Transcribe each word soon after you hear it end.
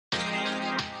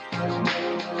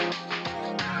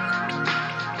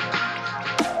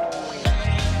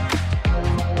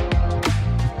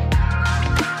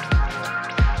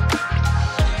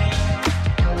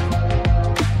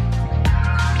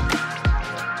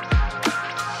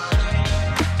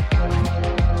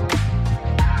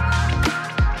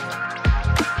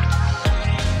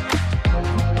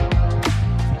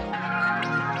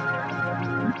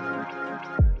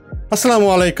Assalamu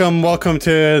alaikum. Welcome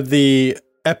to the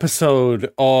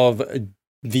episode of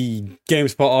the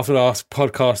GameSpot After Dark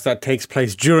podcast that takes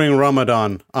place during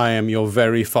Ramadan. I am your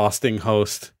very fasting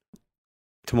host,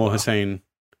 Timur Hussain.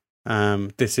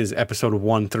 This is episode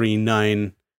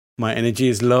 139. My energy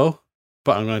is low,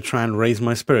 but I'm going to try and raise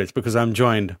my spirits because I'm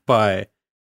joined by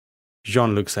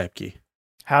Jean-Luc Seipke.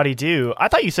 Howdy do. I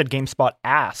thought you said GameSpot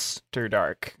After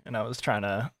Dark, and I was trying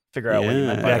to figure out what you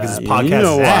meant by that. Because this podcast you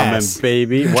know what I ass. meant,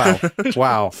 baby.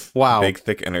 Wow. Big,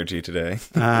 thick energy today.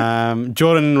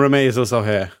 Jordan Ramey is also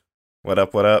here. What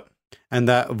up? And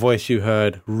that voice you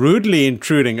heard rudely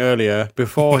intruding earlier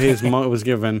before his mot was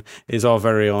given is our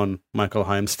very own Michael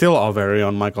Hyam. Still our very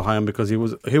own Michael Hyam because he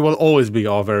will always be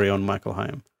our very own Michael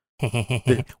Hyam.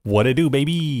 What it do,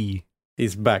 baby?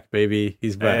 He's back, baby.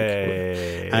 He's back.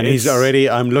 Hey, And he's already,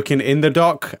 I'm looking in the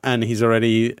dock and he's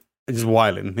already just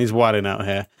wilding. He's wilding out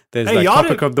here. There's Hey, y'all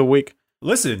topic didn't- of the week.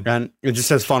 Listen, And it just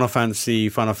says Final Fantasy.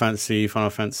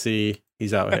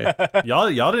 He's out here.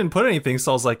 y'all didn't put anything,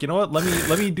 so I was like, you know what?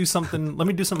 Let me do something. Let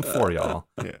me do something for y'all.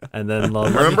 Yeah. And then I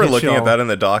remember looking at that in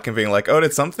the doc and being like, oh,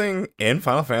 did something in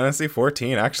Final Fantasy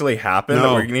 14 actually happen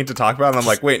No. that we need to talk about? And I'm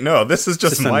like, wait, no, this is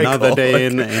just Michael. another day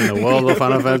in the world of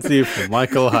Final Fantasy for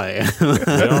Michael Hyam.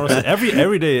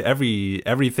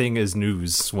 Everything is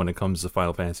news when it comes to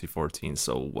Final Fantasy 14.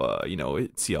 So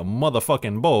it's your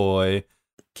motherfucking boy.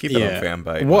 Keep it on fan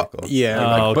bite, What? Michael. Yeah.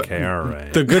 but Okay, all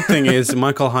right. The good thing is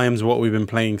Michael Hyam's What We've Been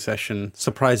Playing session,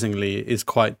 surprisingly, is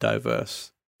quite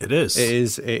diverse. It is.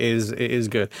 It is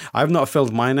good. I've not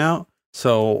filled mine out,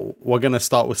 so we're going to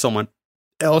start with someone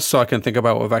else so I can think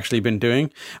about what we've actually been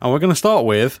doing. And we're going to start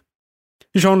with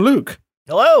Jean-Luc,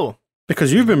 Hello.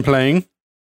 because you've been playing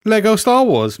Lego Star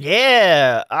Wars.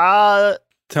 Yeah.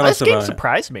 Tell This us game about it.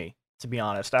 surprised me, to be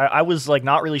honest. I was like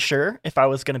not really sure if I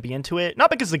was going to be into it. Not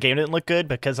because the game didn't look good,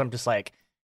 because I'm just like,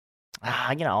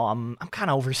 I'm kind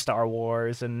of over Star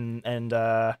Wars and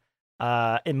where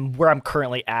I'm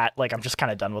currently at, like I'm just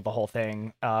kind of done with the whole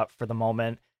thing for the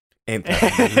moment. Ain't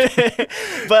that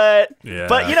but Yeah.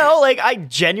 like I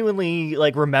genuinely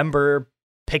like remember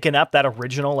picking up that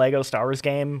original Lego Star Wars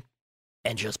game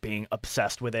and just being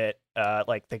obsessed with it.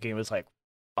 Like the game was like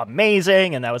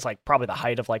amazing, and that was like probably the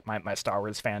height of like my Star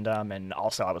Wars fandom. And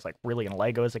also I was like really into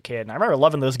Lego as a kid, and I remember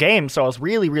loving those games, so I was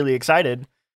really, really excited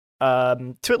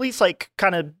to at least like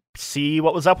kind of see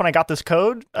what was up when I got this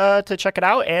code to check it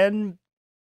out. And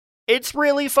it's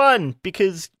really fun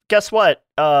because guess what?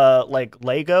 Like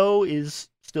Lego is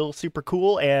still super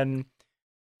cool, and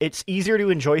it's easier to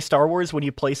enjoy Star Wars when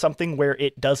you play something where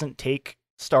it doesn't take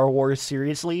Star Wars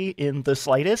seriously in the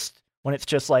slightest, when it's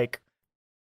just like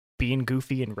being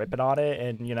goofy and ripping on it,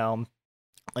 and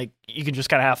like you can just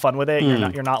kind of have fun with it.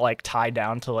 You're not like tied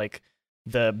down to like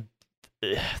the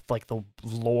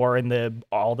lore and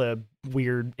all the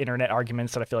weird internet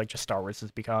arguments that I feel like just Star Wars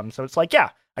has become. So it's like, yeah,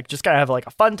 I just gotta have like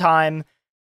a fun time.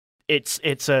 It's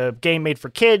a game made for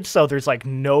kids, so there's like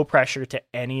no pressure to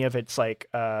any of its like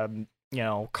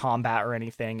combat or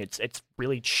anything. It's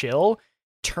really chill.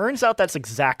 Turns out that's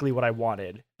exactly what I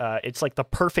wanted. It's like the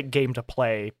perfect game to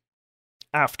play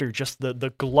after just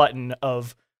the glutton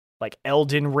of like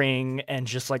Elden Ring and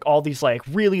just like all these like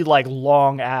really like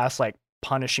long ass like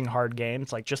punishing hard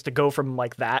games. Like just to go from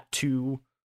like that to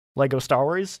Lego Star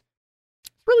Wars,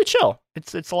 it's really chill.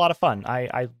 It's a lot of fun.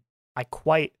 I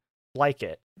quite like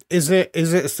it. Is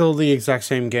it still the exact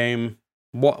same game?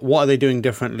 What are they doing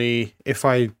differently? If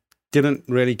I didn't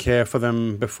really care for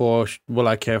them before, will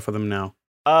I care for them now?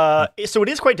 So it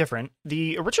is quite different.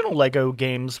 The original Lego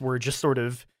games were just sort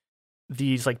of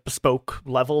these like bespoke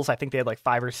levels. I think they had like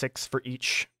 5 or 6 for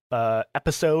each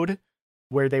episode,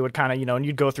 where they would kind of, and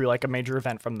you'd go through like a major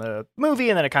event from the movie,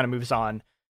 and then it kind of moves on.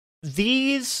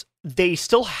 These, they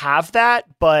still have that,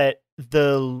 but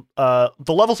the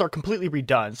levels are completely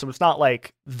redone. So it's not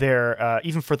like they're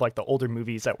even for like the older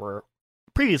movies that were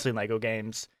previously in Lego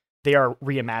games, they are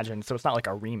reimagined. So it's not like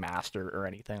a remaster or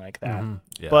anything like that. Mhm.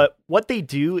 Yeah. But what they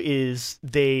do is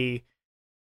they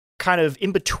kind of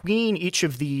in between each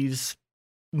of these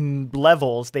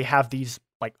levels, they have these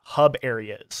like hub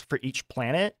areas for each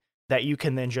planet that you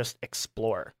can then just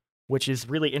explore, which is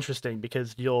really interesting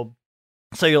because you'll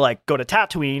like go to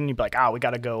Tatooine, you'd be like, we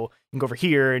gotta go, you can go over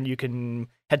here, and you can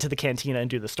head to the cantina and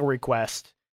do the story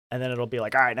quest. and then it'll be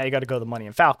like, all right, now you got to go to the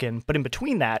Millennium Falcon. But in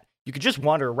between that, you could just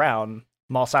wander around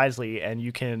Mos Eisley, and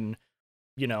you can,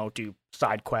 you know, do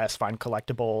side quests, find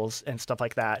collectibles, and stuff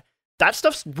like that. That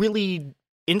stuff's really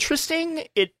interesting.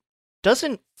 It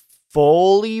doesn't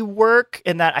fully work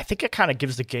in that I think it kind of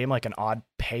gives the game like an odd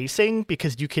pacing,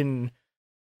 because you can,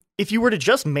 if you were to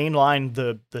just mainline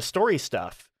the story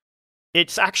stuff,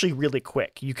 it's actually really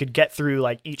quick. You could get through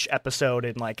like each episode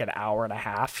in like an hour and a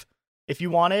half if you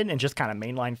wanted, and just kind of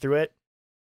mainline through it.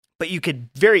 But you could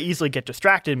very easily get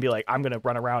distracted and be like, I'm going to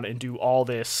run around and do all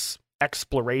this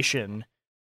exploration.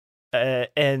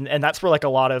 And that's where like a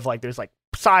lot of like, there's like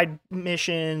side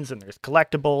missions and there's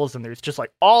collectibles and there's just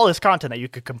like all this content that you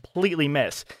could completely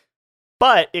miss.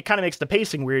 But it kind of makes the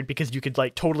pacing weird, because you could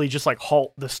like totally just like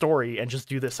halt the story and just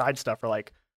do the side stuff for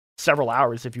like several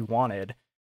hours if you wanted.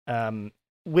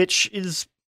 Which is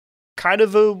kind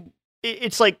of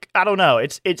it's like, I don't know.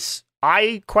 It's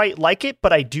I quite like it,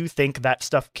 but I do think that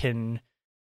stuff can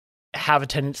have a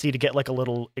tendency to get like a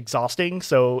little exhausting.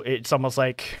 So it's almost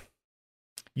like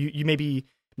you maybe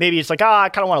it's like, I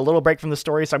kind of want a little break from the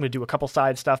story, so I'm going to do a couple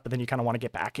side stuff, but then you kind of want to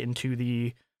get back into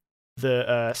the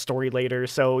story later.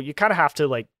 So you kind of have to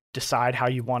like decide how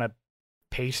you want to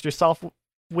pace yourself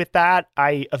with that.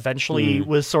 I eventually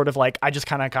was sort of like, I just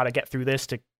kind of got to get through this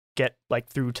to get like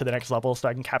through to the next level so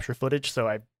I can capture footage. So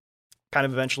I kind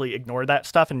of eventually ignored that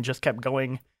stuff and just kept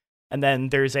going. And then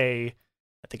there's I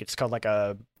think it's called like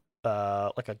a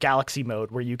galaxy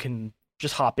mode, where you can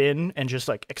just hop in and just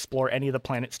like explore any of the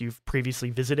planets you've previously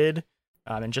visited,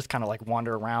 and just kind of like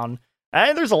wander around.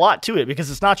 And there's a lot to it,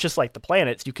 because it's not just like the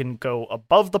planets. You can go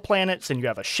above the planets and you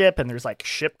have a ship, and there's like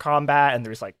ship combat, and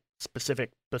there's like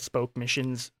specific bespoke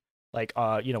missions, like,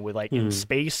 you know, with like in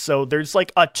space. So there's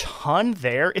like a ton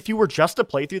there. If you were just to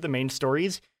play through the main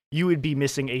stories, you would be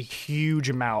missing a huge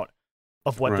amount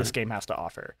of what this game has to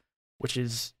offer, which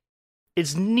is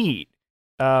neat.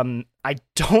 I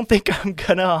don't think I'm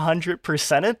gonna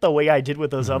 100% it the way I did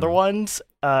with those other ones.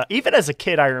 Even as a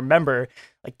kid, I remember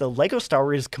like the Lego Star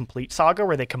Wars Complete Saga,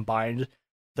 where they combined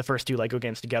the first two Lego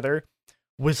games together,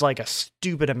 was like a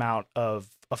stupid amount of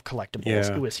collectibles.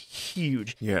 Yeah. It was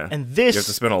huge. Yeah. And this You have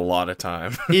to spend a lot of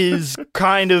time. is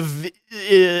kind of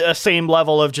a same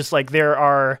level of just like, there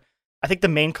are, I think the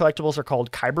main collectibles are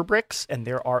called Kyber bricks, and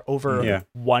there are over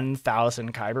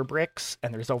 1,000 Kyber bricks,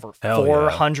 and there's over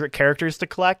 400 characters to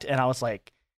collect. And I was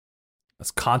like, that's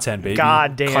content, baby.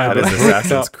 God damn. That is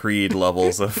Assassin's Creed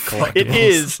levels of collectibles. It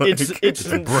is. Like, It's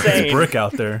There's a insane. brick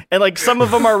out there. And like some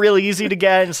of them are really easy to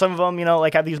get, and some of them, you know,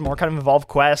 like have these more kind of involved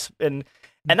quests, and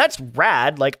that's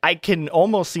rad. Like I can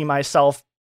almost see myself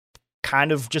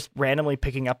kind of just randomly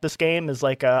picking up this game as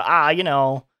like you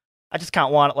know, I just kind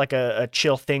of want like a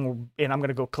chill thing, and I'm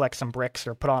gonna go collect some bricks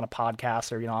or put on a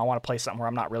podcast, or, you know, I want to play something where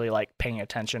I'm not really like paying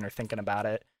attention or thinking about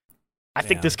it. I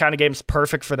think this kind of game's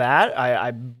perfect for that.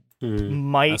 I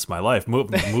might. That's my life.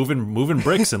 Moving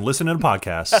bricks and listening to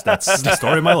podcasts. That's the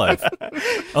story of my life.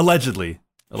 Allegedly.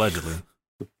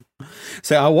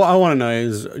 So what I want to know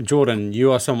is, Jordan,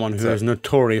 you are someone who has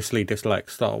notoriously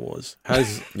disliked Star Wars.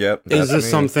 Yep. Is that's this me.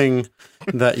 something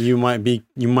that you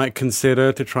might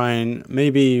consider to try and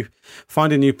maybe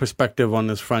find a new perspective on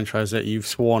this franchise that you've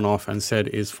sworn off and said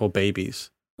is for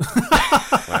babies?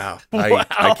 Wow.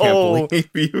 I can't believe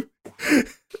you.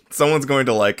 Someone's going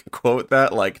to like quote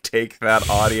that, like take that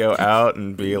audio out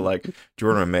and be like,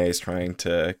 Jordan May is trying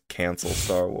to cancel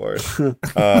Star Wars.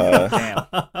 Damn.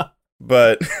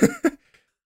 But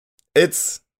I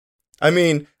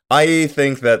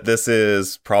think that this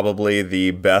is probably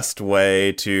the best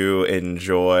way to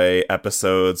enjoy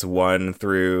episodes 1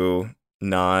 through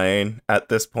 9 at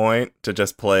this point, to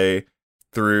just play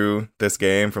through this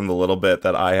game from the little bit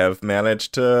that I have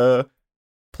managed to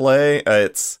play.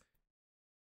 It's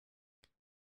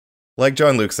like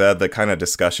John Luke said, the kind of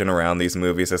discussion around these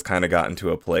movies has kind of gotten to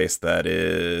a place that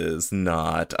is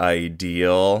not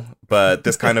ideal, but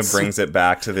this kind of brings it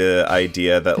back to the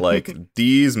idea that like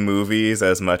these movies,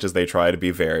 as much as they try to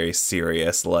be very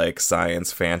serious, like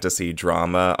science fantasy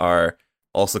drama, are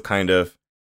also kind of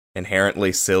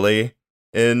inherently silly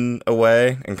in a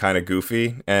way and kind of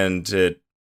goofy, and it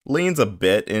leans a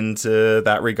bit into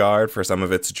that regard for some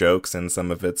of its jokes and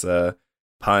some of its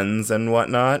puns and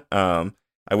whatnot.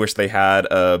 I wish they had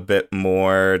a bit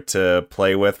more to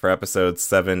play with for episodes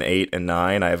 7, 8, and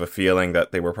 9. I have a feeling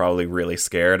that they were probably really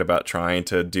scared about trying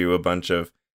to do a bunch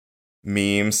of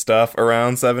meme stuff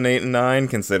around 7, 8, and 9,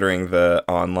 considering the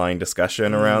online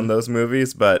discussion around those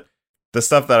movies. But the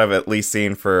stuff that I've at least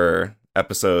seen for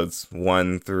episodes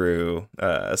 1 through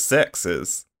 6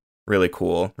 is really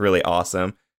cool, really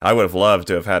awesome. I would have loved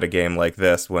to have had a game like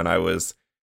this when I was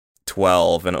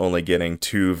 12 and only getting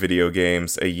 2 video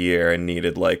games a year and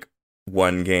needed like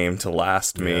one game to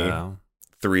last me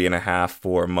 3.5,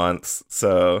 4 months.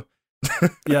 So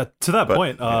yeah, to that But,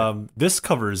 point, yeah. this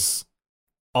covers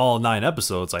all 9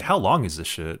 episodes. Like, how long is this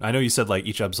shit? I know you said like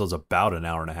each episode's about an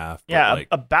hour and a half. But, Yeah, like,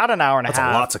 about an hour and a that's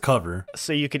half. a lot to cover.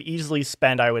 So you could easily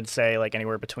spend, I would say, like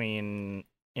anywhere between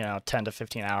 10 to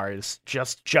 15 hours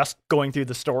just going through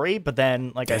the story. But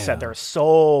then, like I said, Damn. there's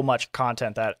so much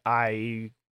content that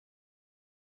I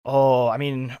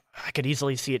could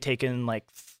easily see it taking like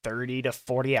 30 to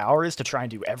 40 hours to try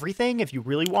and do everything if you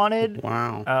really wanted.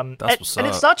 Wow. That's what's and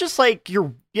up. it's not just like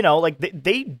like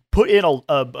they put in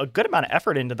a good amount of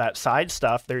effort into that side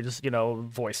stuff. There's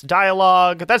voice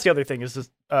dialogue. That's the other thing is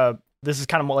this is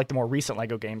kind of more like the more recent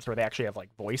Lego games where they actually have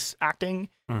like voice acting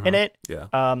in it. Yeah.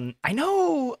 I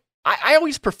know I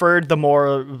always preferred the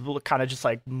more kind of just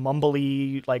like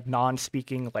mumbly, like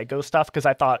non-speaking Lego stuff because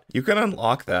I thought you can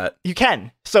unlock that. you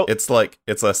can. So It's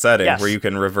a setting Yes. where you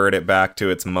can revert it back to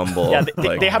its mumble. yeah,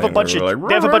 like, they have a thing bunch where of we're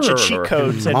they have a bunch of cheat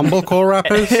codes and Mumblecore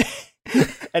rappers?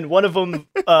 and one of them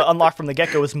unlocked from the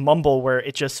get-go is Mumble, where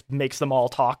it just makes them all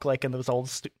talk like in those old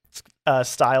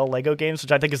style Lego games,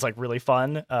 which I think is like really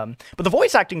fun. But the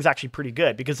voice acting is actually pretty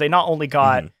good because they not only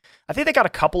got, I think they got a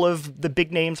couple of the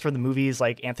big names for the movies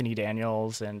like Anthony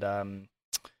Daniels and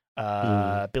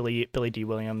Billy D.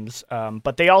 Williams,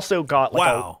 but they also got like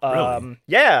Wow, really?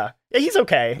 yeah, he's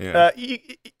okay.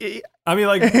 Yeah. I mean,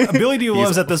 like, Billy D.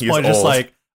 Williams at this he's point just old.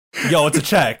 like, yo, it's a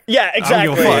check. Yeah, I don't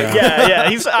exactly. give a fuck. Yeah.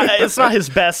 He's it's not his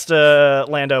best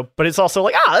Lando, but it's also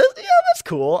like that's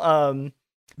cool.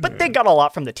 But they got a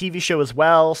lot from the TV show as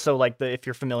well. So like if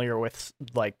you're familiar with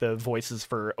like the voices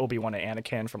for Obi-Wan and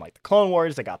Anakin from like the Clone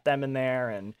Wars, they got them in there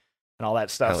and all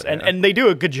that stuff. Hell yeah. And they do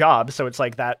a good job. So it's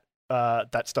like that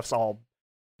stuff's all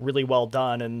really well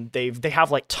done, and they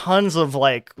have like tons of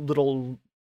like little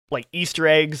like Easter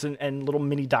eggs and little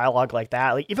mini dialogue like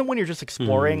that. Like even when you're just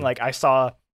exploring, like I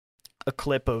saw a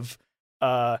clip of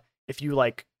if you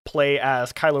like play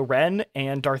as Kylo Ren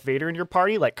and Darth Vader in your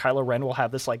party, like Kylo Ren will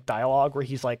have this like dialogue where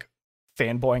he's like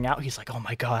fanboying out. He's like, "Oh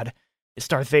my god, it's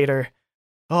Darth Vader.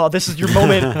 Oh, this is your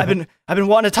moment. I've been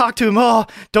wanting to talk to him. Oh,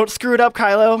 don't screw it up,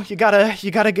 Kylo. You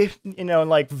gotta get, and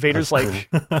like Vader's like,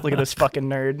 look at this fucking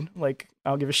nerd. Like, I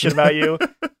don't give a shit about you.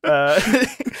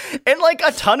 And like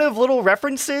a ton of little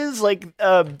references. Like,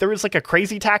 there was like a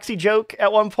crazy taxi joke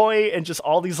at one point, and just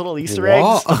all these little Easter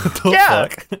eggs. What? Yeah,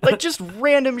 like just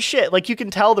random shit. Like you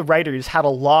can tell the writers had a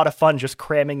lot of fun just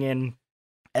cramming in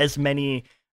as many,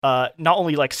 not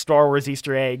only like Star Wars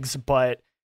Easter eggs, but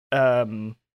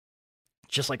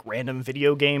just like random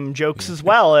video game jokes as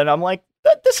well. And I'm like,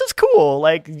 this is cool.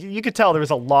 Like you could tell there was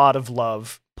a lot of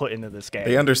love put into this game.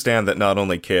 They understand that not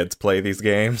only kids play these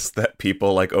games, that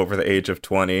people like over the age of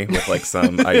 20 with like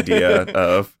some idea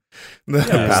of the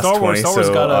past Star Wars 20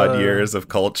 so got odd a- years of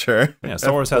culture. Yeah,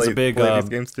 Star Wars has a big, play these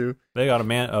games too. They got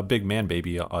a big man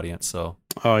baby audience, so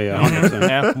Oh yeah, 100%.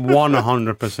 Yeah.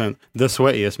 100%. The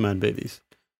sweatiest man babies.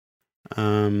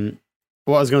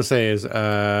 What I was gonna say is,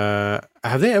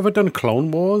 have they ever done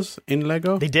Clone Wars in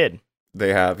Lego? They did.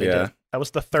 They have, They yeah. did. That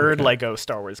was the third Okay. Lego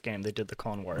Star Wars game. They did the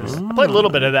Clone Wars. I played a little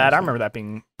bit of that. I remember that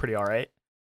being pretty all right.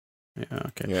 Yeah.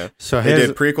 Okay. Yeah. So They here's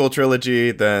did prequel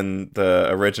trilogy, then the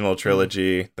original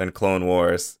trilogy, then Clone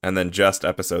Wars, and then just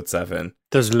episode 7.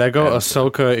 does Lego and-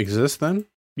 Ahsoka exist then?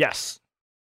 Yes.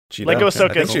 She Lego does. I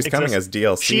Ahsoka think she's coming as exists.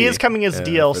 DLC. She is coming as for this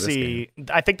DLC. game.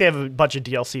 I think they have a bunch of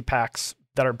DLC packs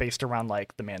that are based around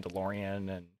like The Mandalorian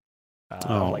and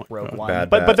like my Rogue God. One. Bad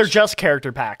But they're Batch. just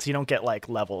character packs. You don't get like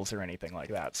levels or anything like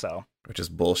that. So Which is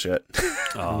bullshit.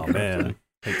 oh man,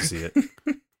 hate to see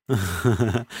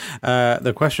it.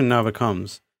 The question now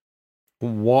becomes,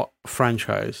 what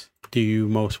franchise do you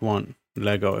most want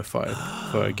Lego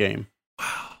F5 for a game?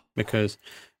 Because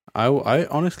I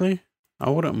honestly, I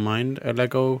wouldn't mind a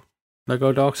Lego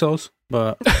Dark Souls,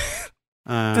 but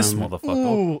This motherfucker.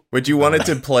 ooh, Would you want it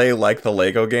to play like the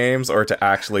Lego games or to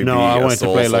actually no, be I a want it to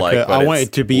play Souls like but I want it's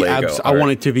it to be Lego I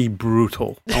want it to be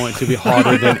brutal. I want it to be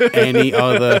harder than any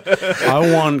other.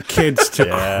 I want kids to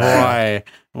cry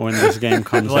when this game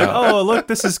comes Like, out. oh look,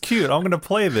 this is cute. I'm gonna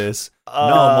play this. No,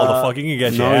 motherfucker, you can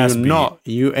get your No, ass you're beat. not.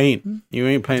 You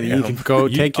ain't playing. You Damn. can go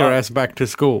You take your are- ass back to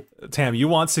school. Tam, you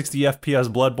want 60 FPS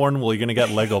Bloodborne? Well, you're gonna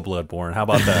get Lego Bloodborne. How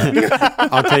about that?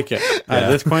 I'll take it. At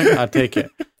this point, I'll take it.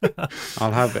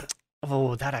 I'll have it.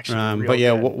 oh, that actually. But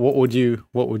yeah, good. what would you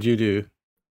do?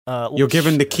 You're let's-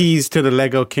 given the keys to the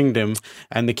Lego kingdom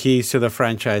and the keys to the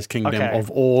franchise kingdom Okay. of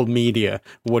all media.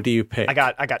 What do you pick? I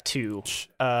got two.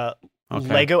 Okay.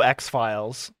 Lego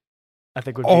X-Files I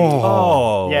think would be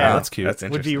Oh, Yeah. that's cute. That's would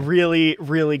interesting. be really,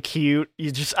 really cute.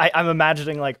 I'm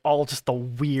imagining like all just the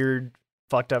weird,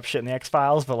 fucked up shit in the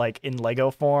X-Files, but like in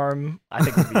Lego form. I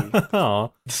think would be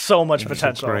Oh, so much That's a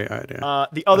potential. great idea.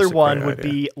 The other That's a one great would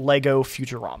idea. be Lego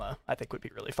Futurama. I think would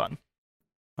be really fun.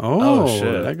 Oh,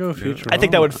 shit. Lego Future. I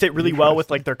think that would fit really well with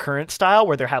like their current style,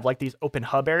 where they have like these open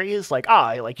hub areas. Like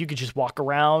like you could just walk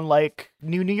around like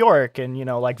New York and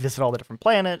like visit all the different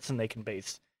planets, and they can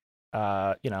base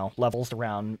levels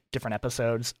around different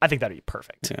episodes. I think that'd be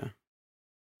perfect. Yeah.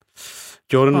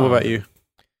 Jordan, what Oh. about you?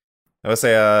 I would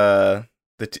say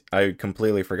I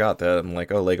completely forgot that. I'm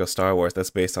like, oh, Lego Star Wars, that's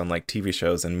based on like TV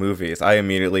shows and movies. I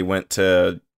immediately went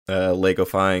to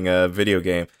Legofying a video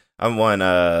game. I'm one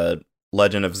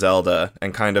Legend of Zelda,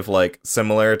 and kind of like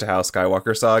similar to how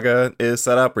Skywalker Saga is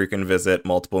set up, where you can visit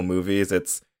multiple movies.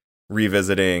 It's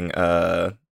revisiting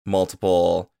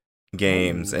multiple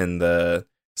games in the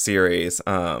series,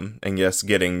 and yes,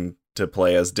 getting to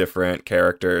play as different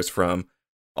characters from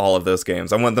all of those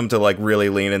games. I want them to like really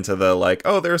lean into the like,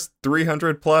 oh, there's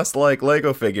 300 plus like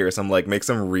Lego figures. I'm like, make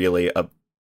some really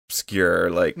obscure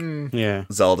like Yeah.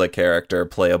 Zelda character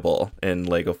playable in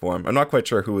Lego form. I'm not quite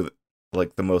sure who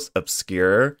like the most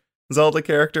obscure Zelda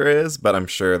character is, but I'm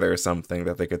sure there's something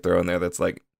that they could throw in there that's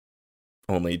like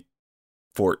only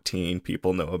 14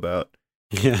 people know about.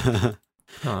 Yeah.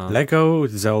 huh. Lego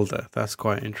Zelda. That's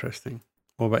quite interesting.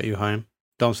 What about you, Haim?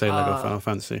 Don't say Lego Uh, Final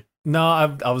Fantasy. No,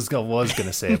 I was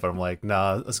gonna say it, but I'm like,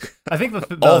 nah. I think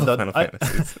All the Final I,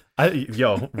 Fantasies.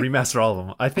 remaster all of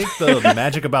them. I think the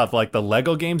magic about like the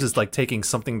Lego games is like taking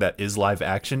something that is live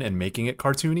action and making it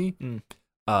cartoony.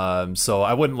 So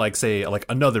I wouldn't like say like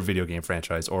another video game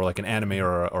franchise or like an anime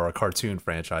or a cartoon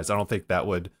franchise. I don't think that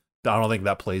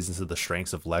plays into the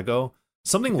strengths of Lego.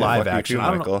 Something Yeah, live fuck you action. too, I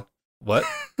don't know. Michael. What?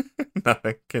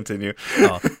 Nothing. Continue.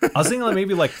 Oh, I was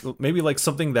thinking like maybe like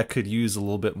something that could use a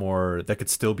little bit more, that could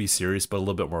still be serious but a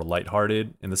little bit more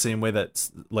lighthearted in the same way that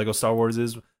Lego Star Wars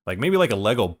is. Like maybe like a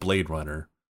Lego Blade Runner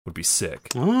would be sick.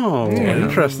 Oh, Yeah.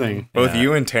 interesting. Both Yeah.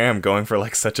 you and Tam going for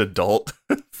like such adult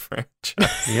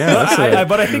franchise. Yeah, that's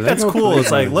But I think that's Lego cool. Blade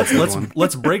It's like Runner is a good let's one.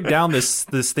 let's break down this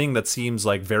thing that seems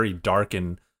like very dark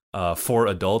and for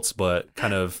adults, but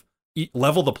kind of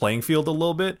level the playing field a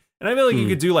little bit. And I feel like you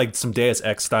could do like some Deus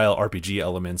Ex style RPG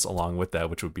elements along with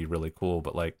that, which would be really cool.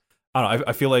 But like I don't know,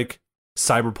 I feel like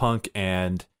Cyberpunk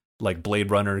and like Blade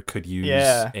Runner could use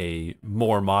a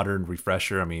more modern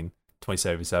refresher. I mean,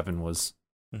 2077 was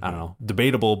I don't know,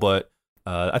 debatable, but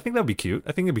I think that'd be cute.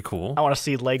 I think it'd be cool. I want to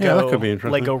see Lego. Yeah, that could be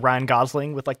interesting. Lego Ryan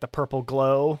Gosling with like the purple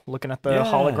glow, looking at the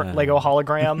Yeah. Lego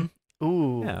hologram.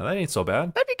 Ooh, Yeah, that ain't so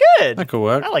bad. that'd be good. That could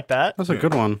work. I like that. That's a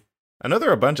good one. I know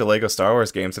there are a bunch of Lego Star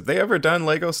Wars games. Have they ever done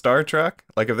Lego Star Trek?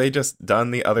 Like, have they just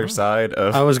done the other side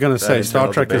of? I was going to say that Star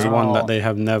internal Trek is debate? one that they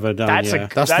have never done. That's yeah.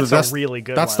 a really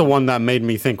good. That's the one that made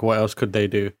me think, what else could they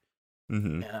do?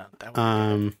 Mhm. Yeah, that would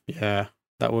be good. Yeah,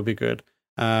 that would be good.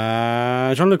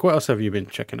 Jean-Luc, what else have you been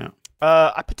checking out?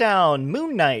 I put down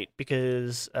Moon Knight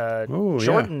because Oh, yeah.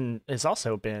 Jordan has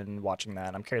also been watching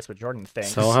that. I'm curious what Jordan thinks.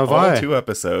 So have All I. 2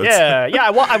 episodes. yeah.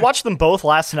 I watched them both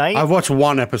last night. I've watched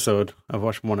one episode.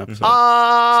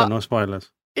 So no spoilers.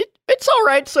 It's all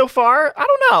right so far. I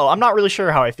don't know. I'm not really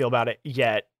sure how I feel about it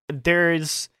yet.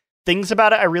 There's things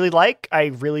about it I really like. I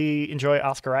really enjoy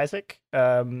Oscar Isaac.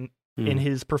 In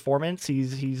his performance,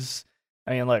 he's.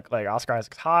 I mean, look, like Oscar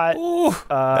Isaac's hot. Ooh,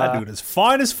 that dude is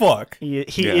fine as fuck. He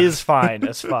Yeah. is fine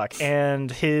as fuck,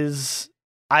 and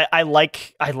I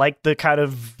like the kind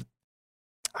of,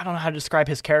 I don't know how to describe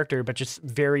his character, but just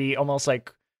very almost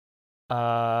like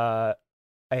a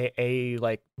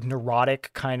like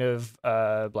neurotic kind of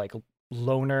like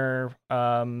loner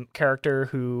character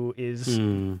who is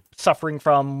suffering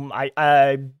from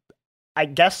I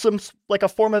guess some like a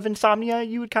form of insomnia,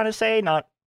 you would kind of say, not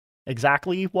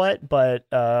exactly what, but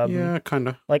Yeah, kind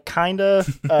of. like kind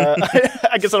of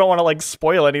I guess I don't want to like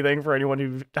spoil anything for anyone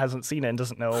who hasn't seen it and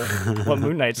doesn't know what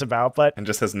Moon Knight's about, but And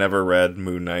just has never read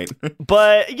Moon Knight.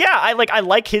 yeah, I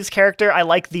like his character. I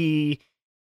like the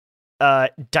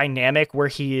dynamic where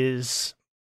he is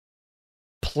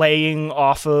playing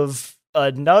off of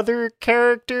another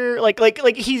character, like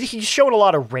he's shown a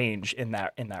lot of range in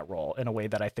that role in a way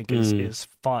that I think is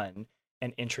fun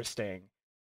and interesting.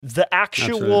 The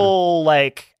actual Absolutely.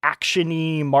 like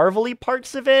actiony marvelly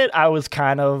parts of it, I was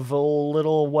kind of a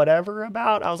little whatever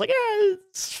about. I was like, yeah,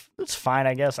 it's fine,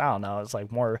 I guess. I don't know. It's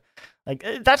like more like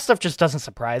that stuff just doesn't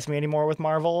surprise me anymore with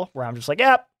Marvel, where I'm just like,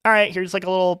 yeah, all right, here's like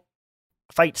a little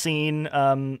fight scene.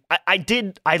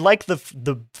 I like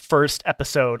the first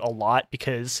episode a lot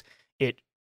because it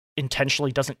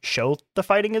intentionally doesn't show the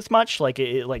fighting as much. Like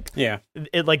it like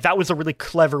that was a really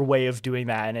clever way of doing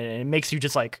that, and it makes you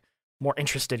just like more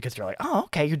interested because you're like, oh,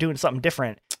 okay, you're doing something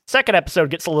different. Second episode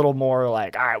gets a little more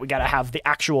like, all right, we got to have the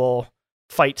actual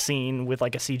fight scene with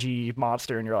like a CG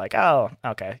monster, and you're like, oh,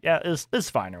 okay, yeah, this is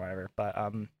fine or whatever. But I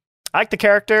like the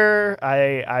character.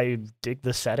 I dig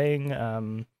the setting.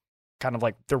 Kind of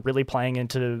like they're really playing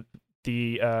into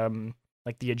the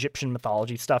like the Egyptian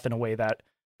mythology stuff in a way that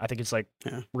I think it's like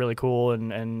really cool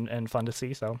and fun to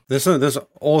see. So there's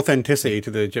authenticity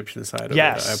to the Egyptian side of it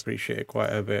that I appreciate quite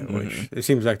a bit, which it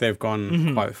seems like they've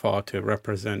gone quite far to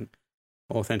represent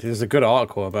authentic. There's a good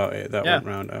article about it that went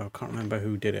around. I can't remember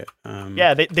who did it.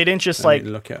 They didn't just like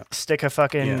stick a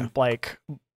fucking like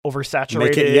oversaturated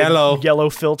make it yellow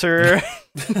filter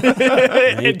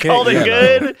and called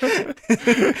it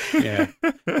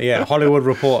good. Hollywood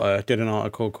Reporter did an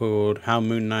article called "How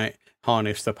Moon Knight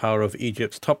Harnessed the Power of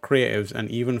Egypt's Top Creatives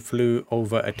and Even Flew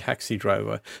Over a Taxi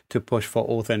Driver to Push for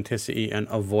Authenticity and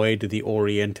Avoid the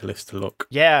Orientalist Look."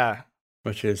 Yeah.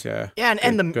 Which is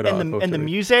and the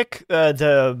music,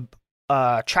 the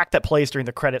track that plays during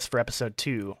the credits for episode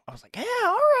 2, I was like, yeah,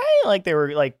 all right. Like they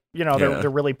were like, they're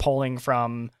really pulling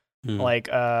from like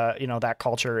that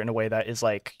culture in a way that is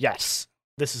like, yes,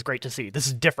 this is great to see. This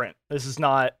is different. This is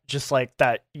not just like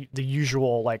that the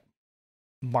usual like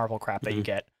Marvel crap that you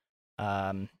get.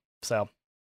 So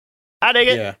I dig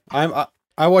it. Yeah,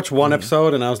 I watched one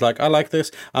episode and I was like, I like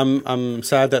this. I'm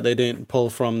sad that they didn't pull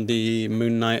from the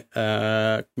Moon Knight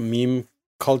meme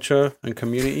culture and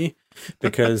community,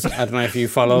 because I don't know if you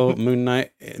follow Moon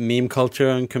Knight meme culture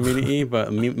and community,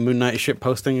 but Moon Knight shit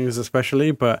posting is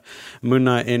especially. But Moon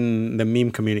Knight in the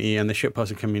meme community and the shit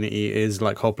posting community is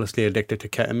like hopelessly addicted to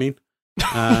ketamine.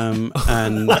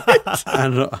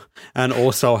 And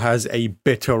also has a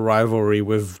bitter rivalry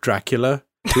with Dracula,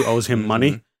 who owes him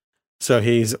money. So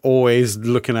he's always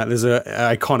looking at, there's an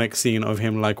iconic scene of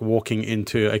him like walking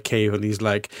into a cave and he's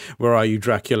like, "Where are you,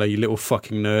 Dracula, you little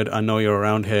fucking nerd? I know you're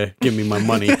around here. Give me my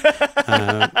money."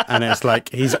 And it's like,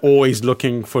 he's always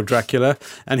looking for Dracula,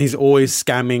 and he's always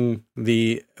scamming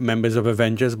the members of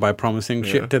Avengers by promising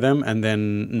shit to them and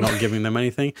then not giving them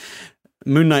anything.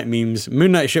 Moon Knight memes,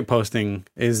 Moon Knight shit posting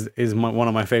is one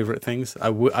of my favorite things. I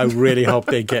really hope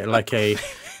they get like a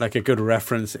good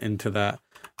reference into that.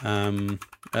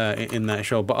 In that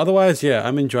show, but otherwise,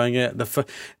 I'm enjoying it.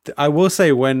 I will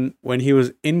say when he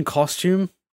was in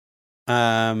costume,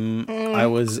 I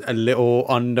was a little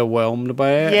underwhelmed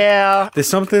by it. Yeah, there's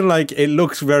something like, it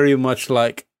looks very much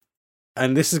like,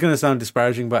 and this is going to sound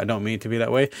disparaging, but I don't mean it to be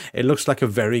that way. It looks like a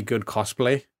very good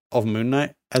cosplay of Moon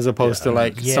Knight, as opposed to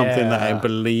like something that I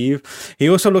believe. He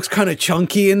also looks kind of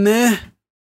chunky in there.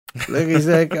 Like he's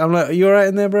like, I'm like, "You all right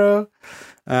in there, bro?"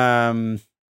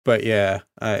 But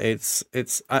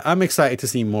I'm excited to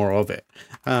see more of it.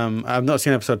 I've not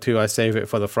seen episode 2. I save it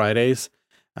for the Fridays.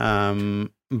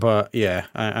 But yeah,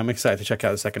 I'm excited to check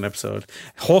out the second episode.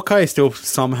 Hawkeye is still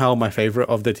somehow my favorite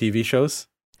of the TV shows.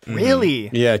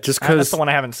 Really? Yeah, just because that's the one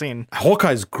I haven't seen.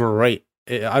 Hawkeye's great.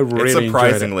 I really it's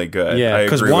surprisingly good. Yeah,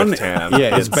 because with Tam.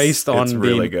 it's based on it's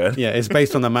really good. Yeah, it's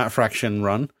based on the Matt Fraction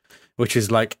run, which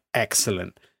is like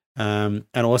excellent. And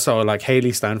also like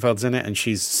Haley Steinfeld's in it, and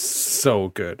she's so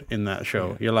good in that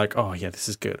show. You're like, oh yeah, this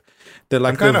is good.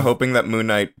 I'm kind of hoping that Moon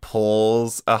Knight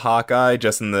pulls a Hawkeye,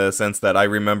 just in the sense that I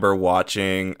remember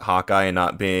watching Hawkeye and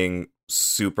not being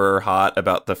super hot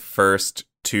about the first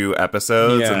 2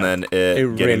 episodes, and then it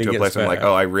getting really to a place where I'm like,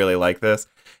 better. oh, I really like this.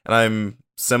 And I'm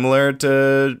similar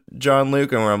to John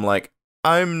Luke, and where I'm like,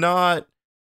 I'm not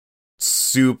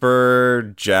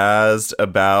super jazzed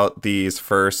about these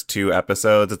first 2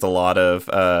 episodes. It's a lot of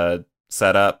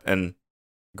setup, and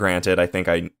granted, I think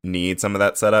I need some of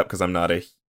that setup because I'm not a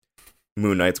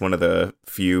Moon Knight's one of the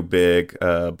few big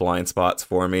blind spots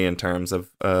for me in terms of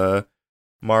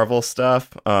Marvel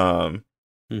stuff. I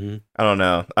don't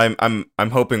know. I'm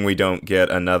hoping we don't get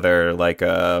another like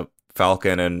a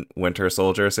Falcon and Winter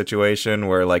Soldier situation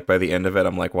where like by the end of it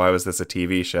I'm like, why was this a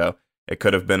TV show? It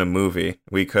could have been a movie.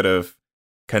 We could have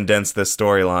condensed this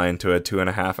storyline to a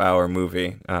 2.5-hour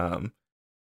movie.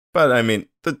 But I mean,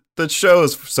 the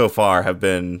shows so far have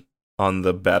been on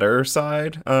the better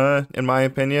side, in my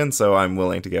opinion. So I'm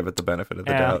willing to give it the benefit of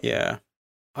the doubt. Yeah,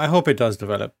 I hope it does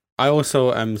develop. I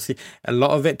also see a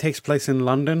lot of it takes place in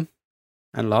London,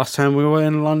 and last time we were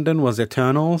in London was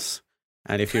Eternals.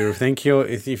 And if you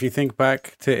think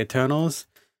back to Eternals,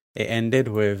 it ended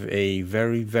with a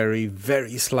very, very,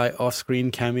 very slight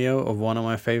off-screen cameo of one of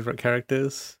my favorite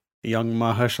characters, young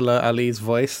Mahershala Ali's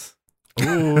voice.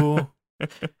 Ooh.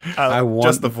 I want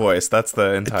Just the voice. That's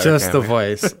the entire. just the cameo.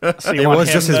 voice. So you It want was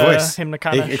him just his to, voice. Him to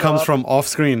kind of It comes from off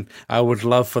screen. I would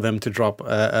love for them to drop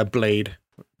a Blade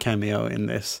cameo in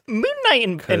this. Moon Knight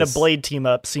and a 'Cause- Blade team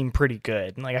up seem pretty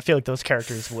good. Like I feel like those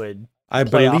characters would. I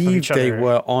play off of believe each they other.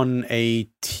 were on a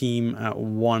team at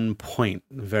one point,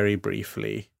 very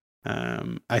briefly.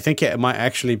 I think it might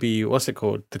actually be, what's it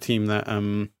called? The team that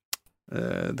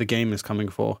the game is coming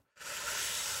for.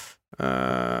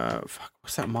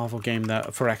 What's that Marvel game that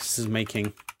Firaxis is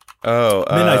making? Oh,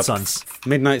 Midnight Suns.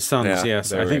 Midnight Suns. Yeah, Yes,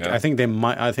 there I we think go. I think they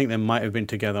might have been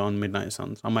together on Midnight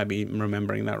Suns. I might be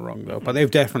remembering that wrong though, but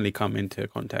they've definitely come into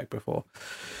contact before.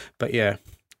 But yeah,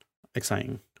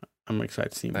 exciting. I'm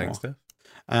excited to see Thanks, more.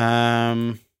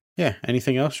 Steph. Yeah.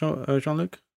 Anything else,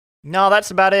 Jean-Luc? No,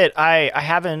 that's about it. I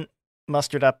haven't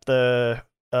mustered up the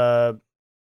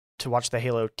to watch the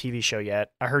Halo TV show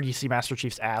yet. I heard you see Master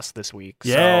Chief's ass this week.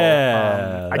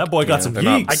 Yeah, so, that boy got Yeah, some they're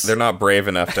not, geeks. they're not brave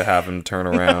enough to have him turn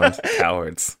around.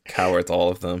 Cowards, all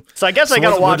of them. So I guess I So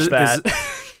gotta what watch that.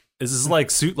 Is this like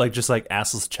suit like just like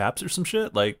assless chaps or some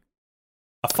shit? Like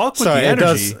I fuck with So the it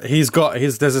energy.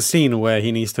 does. There's a scene where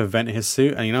he needs to vent his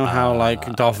suit, and you know how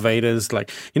like Darth Vader's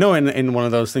like, in one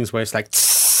of those things where it's like,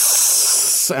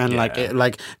 and like Yeah. it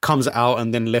like comes out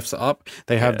and then lifts up.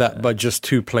 They have that, but just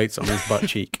 2 plates on his butt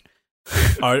cheek.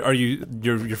 Are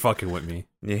you're fucking with me?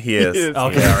 Yeah, he is. is.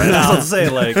 Okay, all right. I was gonna say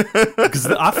like because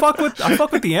I fuck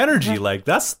with the energy. Like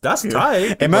that's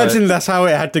tight. Imagine that's how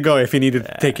it had to go if he needed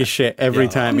to take his shit every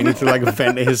time. He needed to like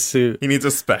vent his suit. He needs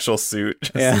a special suit.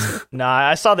 Just- Yeah. Nah,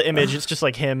 I saw the image. It's just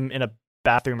like him in a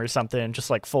bathroom or something,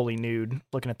 just like fully nude,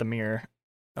 looking at the mirror.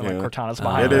 And like Yeah. Cortana's It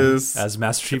behind It him. is. as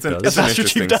Master Chief It's an- does. As Master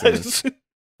interesting Chief does. scene.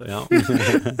 Yeah.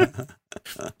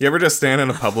 You ever just stand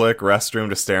in a public restroom,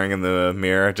 just staring in the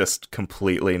mirror, just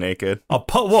completely naked?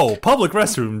 Public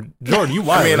restroom, Jordan. You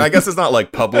wild. I mean, I guess it's not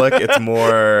like public; it's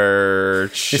more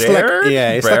shared.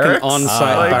 It's like an barracks?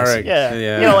 on-site Like- barrack.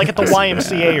 Yeah. You know, like at the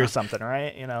YMCA or something,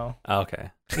 right? You know. Okay.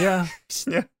 Yeah.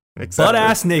 Yeah, Butt exactly.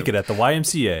 ass naked at the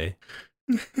YMCA.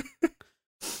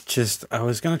 Just, I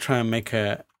was gonna try and make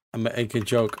a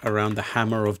joke around the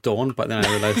Hammer of Dawn, but then I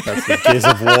realized that's the Gears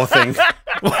of War thing,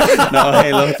 no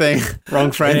Halo thing.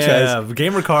 Wrong franchise. Yeah,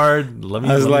 gamer card. Let me.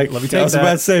 I was let like, me I take was that.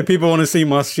 about to say people want to see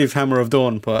Master Chief's Hammer of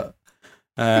Dawn, but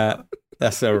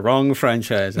that's the wrong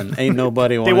franchise, and ain't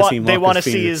nobody want to see. They want to Marcus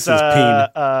see his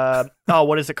Phoenix's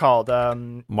what is it called?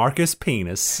 Marcus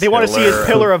Penis. They want to see his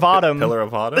Pillar of Autumn. Pillar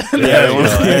of Autumn. peen. There they you wanna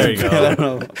go, see there his you go.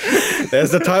 Pillar of-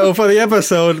 There's the title for the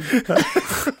episode.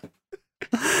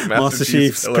 Master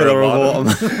Chief's Pillar of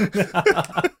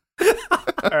Autumn.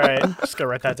 All right, just go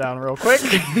write that down real quick.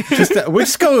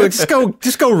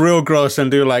 just go real gross and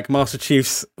do like Master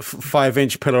Chief's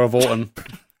 5-inch Pillar of Autumn.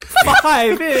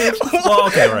 5 inch. Well,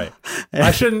 okay, right.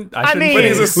 I shouldn't. I mean- put But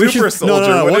he's it- a super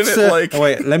soldier. Wouldn't What's it like? Oh,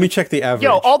 wait, let me check the average.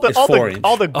 Yo, all the It's 4-inch.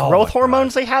 all the Oh growth my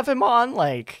hormones they have him on,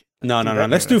 like No.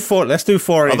 Let's do 4. Let's do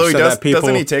 4-inch. Although he so does, that people.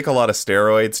 doesn't he take a lot of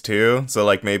steroids too? So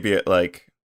like maybe it like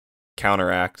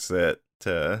counteracts it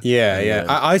to. Yeah.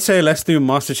 I say let's do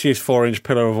Master Chief's 4-inch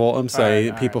Pillar of Autumn, so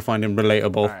Alright, people find him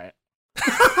relatable. all right.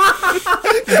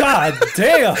 God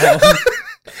damn.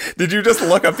 Did you just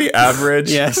look up the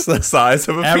average? Yes. Size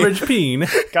of a Average peen.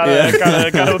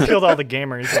 Gotta appeal to all the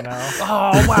gamers, you know.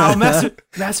 Oh wow,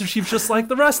 Master Chief just like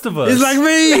the rest of us. He's like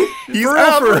me. He's For real.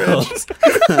 average.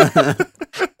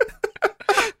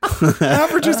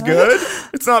 Average is good.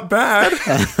 It's not bad.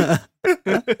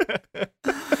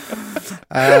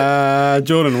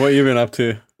 Jordan, what you been up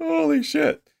to? Holy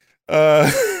shit.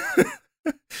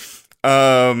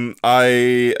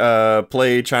 I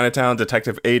play Chinatown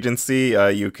Detective Agency.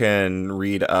 You can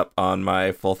read up on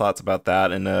my full thoughts about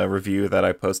that in a review that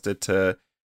I posted to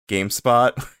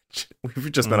GameSpot.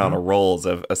 We've just been on a rolls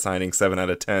of assigning 7 out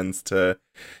of 10s to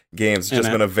games. It's just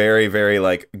been a very, very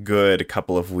like good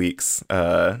couple of weeks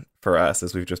for us,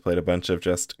 as we've just played a bunch of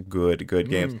just good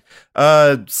games.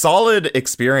 Solid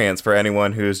experience for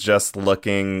anyone who's just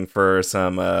looking for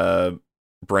some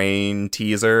brain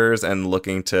teasers and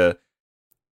looking to,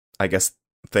 I guess,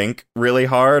 think really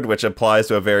hard, which applies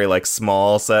to a very like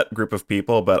small set group of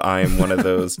people. But I'm one of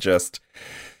those just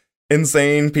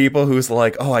insane people who's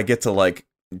like, oh, I get to like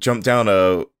jump down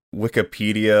a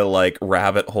Wikipedia like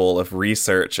rabbit hole of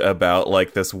research about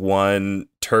like this one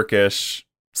Turkish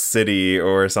city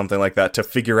or something like that to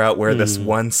figure out where this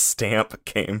one stamp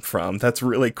came from. That's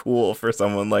really cool for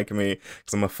someone like me,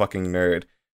 because I'm a fucking nerd.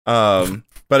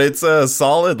 But it's a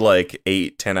solid like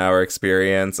 8-10 hour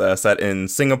experience set in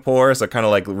Singapore, so kind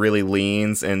of like really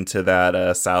leans into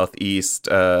that southeast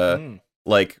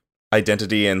like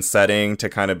identity and setting to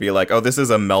kind of be like, oh, this is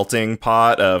a melting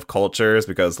pot of cultures,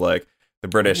 because like the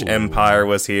British Ooh. Empire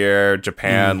was here.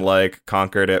 Japan like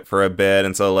conquered it for a bit,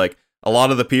 and so like a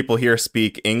lot of the people here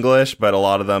speak English, but a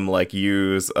lot of them like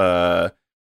use a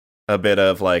bit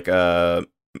of like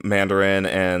Mandarin,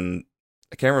 and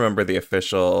I can't remember the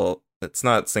official. It's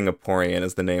not Singaporean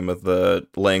is the name of the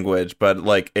language, but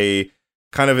like a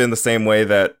kind of in the same way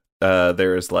that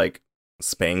there's like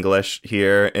Spanglish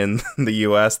here in the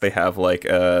US, they have like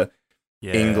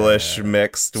English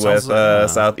mixed with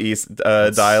Southeast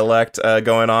dialect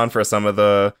going on for some of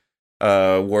the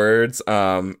words.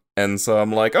 And so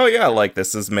I'm like, oh yeah, like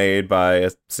this is made by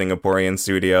a Singaporean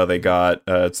studio. They got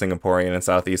Singaporean and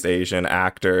Southeast Asian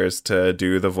actors to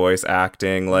do the voice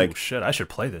acting. Like, oh, shit, I should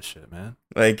play this shit, man.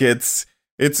 Like it's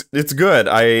good.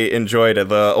 I enjoyed it.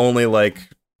 The only like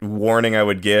warning I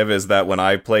would give is that when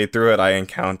I played through it, I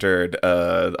encountered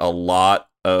a lot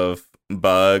of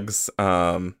bugs,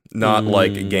 not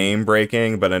like game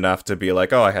breaking, but enough to be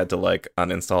like, oh, I had to like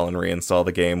uninstall and reinstall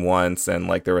the game once, and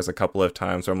like there was a couple of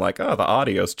times where I'm like, oh, the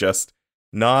audio's just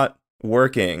not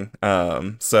working.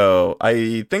 So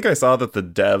I think I saw that the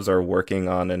devs are working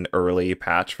on an early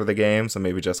patch for the game, so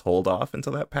maybe just hold off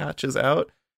until that patch is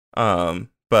out.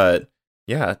 But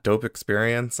yeah, dope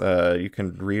experience. You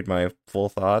can read my full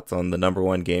thoughts on the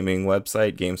 ¡1 gaming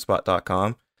website,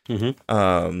 GameSpot.com.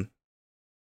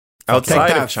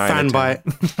 Outside of China,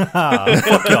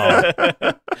 Fuck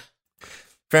y'all.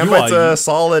 Fanbyte's a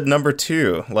solid number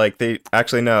 2. Like they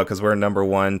actually no, because we're number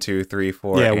 1, 2, 3,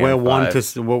 4. Yeah, and we're 5. 1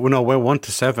 to we're 1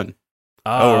 to 7.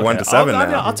 We're 1 to 7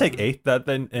 now. I'll take 8. That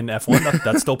in F1.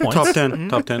 That's still points.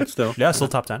 Top 10 still. Yeah, still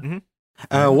top 10.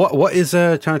 What is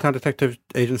Chinatown Detective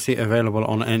Agency available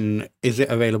on, and is it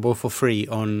available for free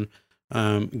on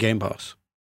Game Pass?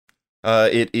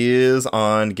 It is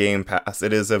on Game Pass.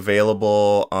 It is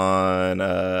available on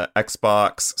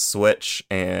Xbox, Switch,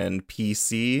 and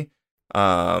PC.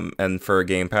 And for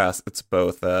Game Pass, it's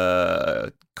both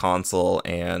console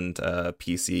and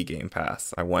PC Game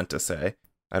Pass. I want to say.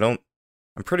 I'm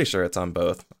pretty sure it's on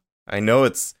both. I know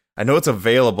it's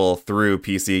available through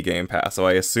PC Game Pass, so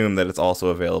I assume that it's also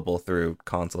available through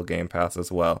console Game Pass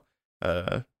as well.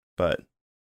 But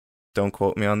don't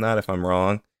quote me on that if I'm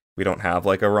wrong. We don't have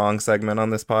like a wrong segment on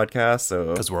this podcast,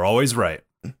 so because we're always right.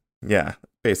 Yeah,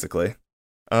 basically.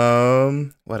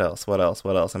 What else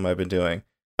have I been doing?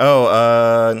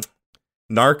 Oh,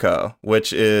 Narco,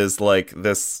 which is like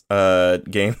this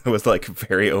game that was like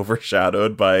very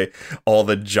overshadowed by all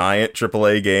the giant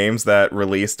AAA games that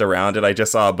released around it. I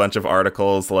just saw a bunch of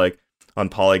articles like on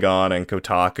Polygon and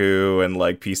Kotaku and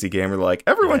like PC Gamer like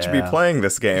everyone should be playing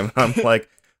this game. I'm like,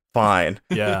 fine.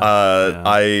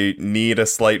 I need a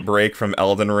slight break from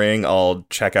Elden Ring. I'll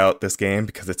check out this game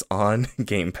because it's on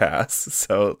Game Pass.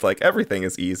 So it's like everything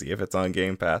is easy if it's on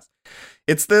Game Pass.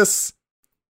 It's this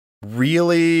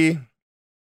really,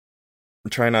 I'm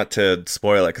trying not to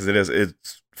spoil it because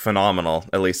it's phenomenal,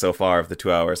 at least so far of the 2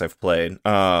 hours I've played.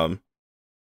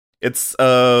 It's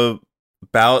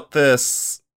about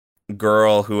this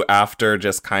girl who, after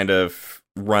just kind of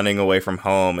running away from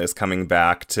home, is coming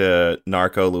back to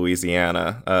Narco,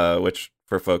 Louisiana, which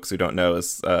for folks who don't know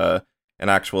is an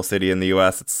actual city in the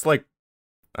US. It's like,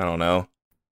 I don't know,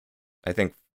 I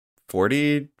think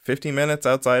 40-50 minutes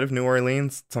outside of New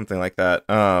Orleans, something like that.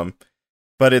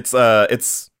 But it's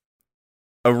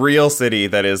a real city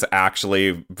that is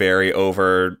actually very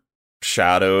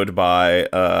overshadowed by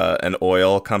an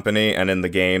oil company, and in the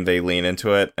game they lean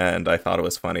into it. And I thought it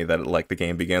was funny that like the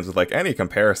game begins with like any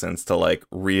comparisons to like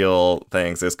real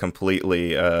things is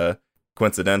completely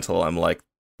coincidental. I'm like,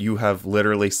 you have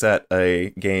literally set a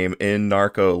game in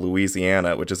Narco,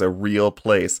 Louisiana, which is a real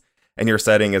place, and your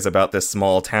setting is about this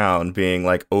small town being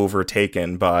like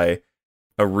overtaken by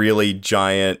a really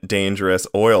giant, dangerous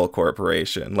oil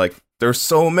corporation. Like, there's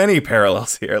so many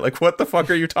parallels here. Like, what the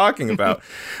fuck are you talking about?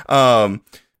 But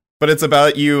it's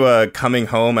about you coming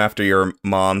home after your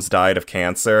mom's died of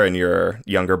cancer and your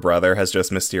younger brother has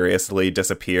just mysteriously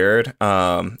disappeared.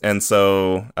 And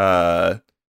so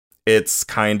it's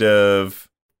kind of,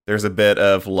 there's a bit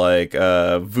of like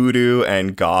voodoo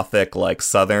and gothic like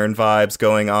southern vibes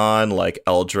going on, like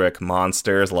eldritch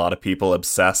monsters, a lot of people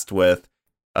obsessed with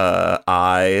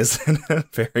eyes in a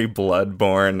very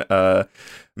bloodborne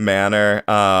manner.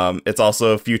 It's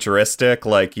also futuristic,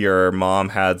 like your mom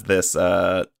had this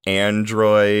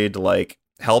android like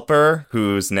helper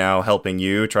who's now helping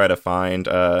you try to find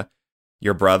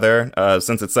your brother.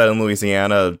 Since it's set in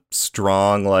Louisiana,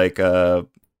 strong like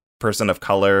person of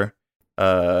color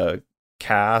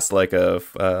cast, like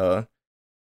of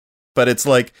but it's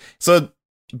like, so it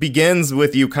begins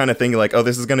with you kind of thinking like, oh,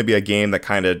 this is going to be a game that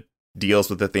kind of deals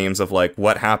with the themes of like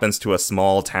what happens to a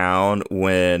small town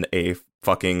when a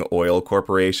fucking oil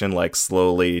corporation like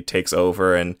slowly takes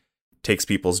over and takes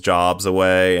people's jobs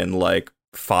away and like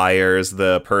fires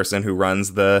the person who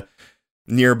runs the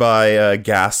nearby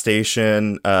gas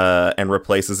station and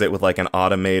replaces it with like an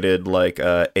automated like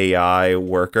AI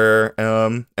worker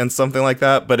and something like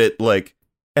that. But it like,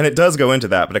 and it does go into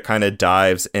that, but it kind of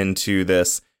dives into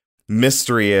this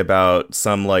mystery about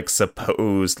some like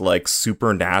supposed like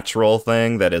supernatural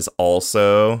thing that is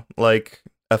also like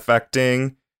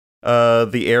affecting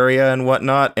the area and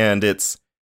whatnot. And it's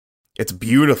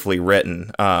beautifully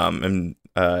written and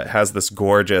has this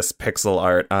gorgeous pixel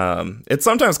art. It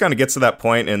sometimes kind of gets to that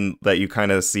point in that you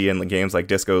kind of see in the games like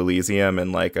Disco Elysium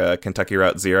and like Kentucky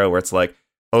Route Zero, where it's like,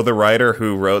 oh, the writer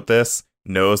who wrote this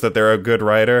knows that they're a good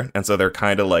writer, and so they're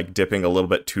kind of like dipping a little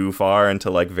bit too far into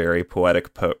like very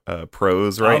poetic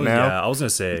prose right now. Yeah, I was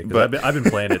gonna say, but I've been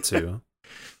playing it too.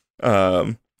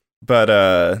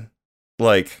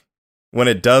 Like when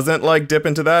it doesn't like dip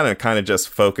into that and it kind of just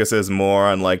focuses more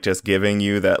on like just giving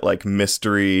you that like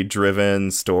mystery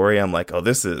driven story, I'm like, oh,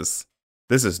 this is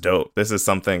dope. This is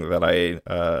something that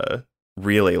I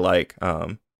really like.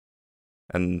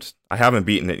 And I haven't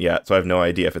beaten it yet, so I have no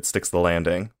idea if it sticks the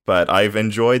landing, but I've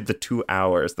enjoyed the 2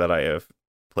 hours that I have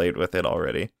played with it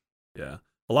already. Yeah.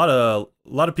 A lot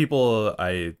of people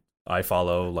I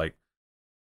follow, like,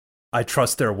 I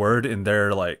trust their word, and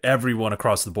they're like, everyone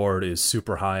across the board is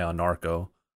super high on Narco.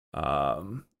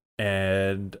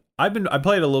 And I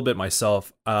played a little bit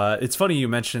myself. It's funny you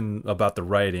mentioned about the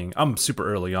writing. I'm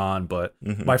super early on, but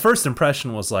my first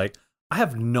impression was like, I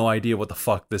have no idea what the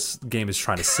fuck this game is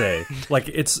trying to say. Like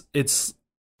it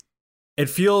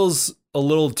feels a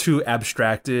little too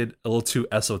abstracted, a little too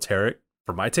esoteric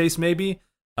for my taste, maybe.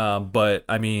 But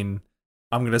I mean,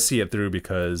 I'm going to see it through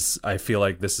because I feel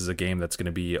like this is a game that's going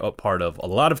to be a part of a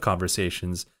lot of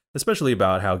conversations, especially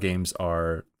about how games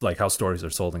are, like how stories are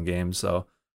sold in games. So,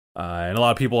 and a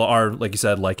lot of people are, like you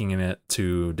said, likening it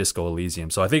to Disco Elysium.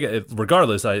 So I think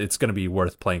regardless, it's going to be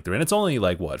worth playing through. And it's only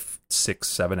like, what,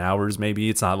 6-7 hours maybe?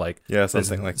 It's not like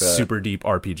something like that. Super deep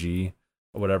RPG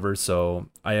or whatever. So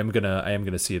I am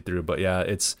gonna see it through. But yeah,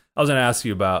 I was going to ask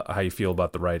you about how you feel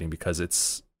about the writing,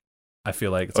 because I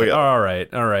feel like it's all right.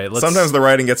 Sometimes the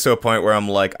writing gets to a point where I'm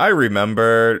like, I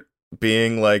remember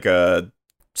being like a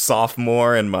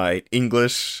sophomore in my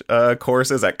English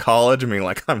courses at college and being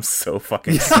like, I'm so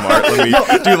fucking smart. Let me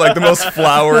do like the most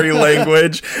flowery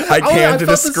language I can to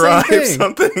describe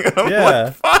something. I'm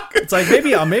like, fuck. It's like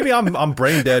maybe I'm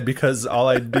brain dead because all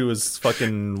I do is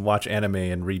fucking watch anime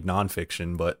and read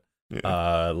nonfiction. But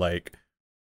like,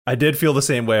 I did feel the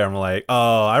same way. I'm like,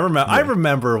 oh, I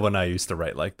remember when I used to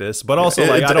write like this, but also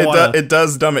like it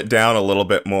does dumb it down a little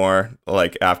bit more.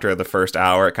 Like after the first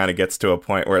hour, it kind of gets to a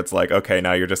point where it's like, okay,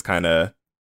 now you're just kind of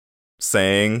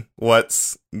saying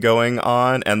what's going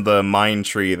on, and the mind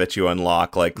tree that you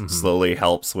unlock like slowly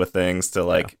helps with things to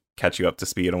like catch you up to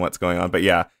speed on what's going on. But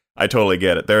yeah, I totally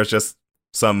get it. There's just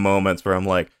some moments where I'm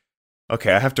like,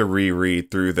 okay, I have to reread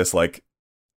through this like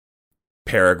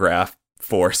paragraph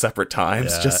 4 separate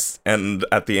times, and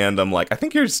at the end I'm like, I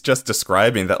think you're just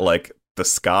describing that like the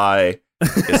sky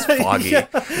is foggy. And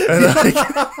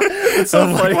it's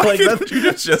so funny. Like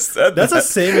you just said that's the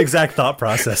same exact thought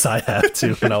process I had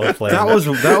too when I was playing.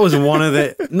 That was one of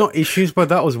the not issues, but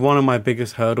that was one of my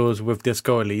biggest hurdles with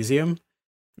Disco Elysium,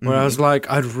 where I was like,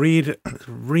 I'd read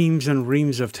reams and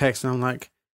reams of text, and I'm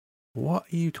like, what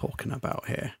are you talking about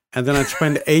here? And then I'd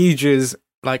spend ages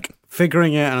like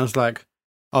figuring it, and I was like,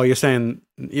 oh, you're saying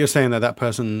that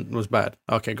person was bad.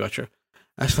 Okay, gotcha.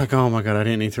 That's like, oh my god, I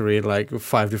didn't need to read like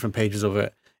 5 different pages of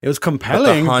it. It was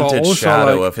compelling, but the haunted but also,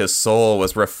 shadow like, of his soul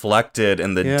was reflected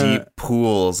in the deep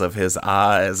pools of his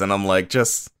eyes, and I'm like,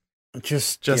 just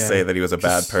say that he was a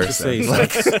bad person.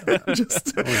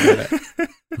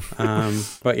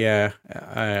 But yeah,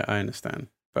 I understand.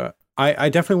 But I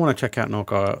definitely want to check out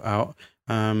Knockout out.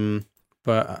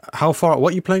 But how far?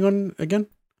 What are you playing on again?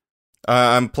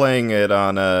 I'm playing it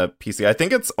on a PC. I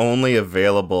think it's only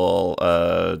available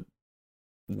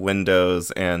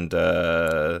Windows and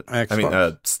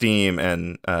Steam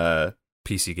and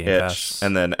PC Game Pass,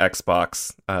 and then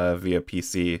Xbox via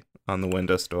PC on the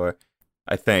Windows Store.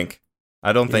 I think.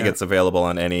 I don't think it's available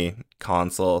on any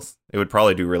consoles. It would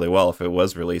probably do really well if it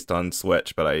was released on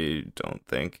Switch, but I don't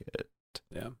think it.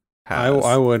 Yeah. Has.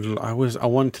 I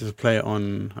wanted to play it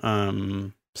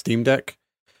on Steam Deck,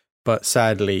 but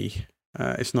sadly,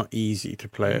 it's not easy to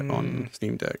play it on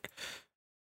Steam Deck.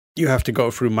 You have to go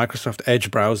through Microsoft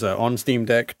Edge browser on Steam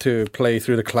Deck to play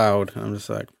through the cloud. I'm just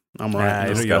like, I'm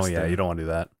right. You don't want to do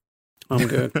that. I'm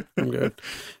good. I'm good.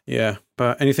 Yeah,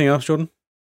 but anything else, Jordan?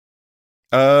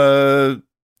 The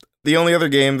only other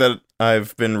game that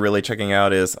I've been really checking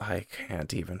out is I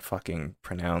can't even fucking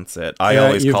pronounce it. I Yeah,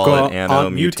 always you've call got it Anno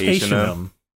Mutationum,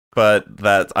 Mutationum. but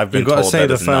that I've been You've got to told say that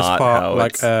the is first not part how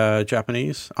like it's.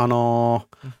 Japanese. Anno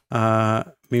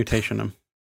Mutationum.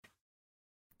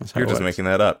 That's how You're it just works. making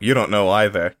that up. You don't know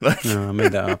either. No, I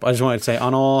made that up. I just wanted to say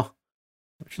Anno.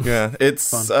 Yeah, it's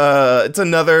Fun. it's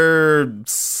another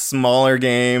smaller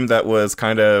game that was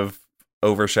kind of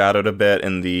overshadowed a bit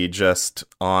in the just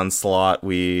onslaught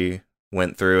we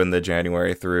went through in the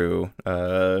January through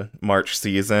March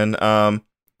season.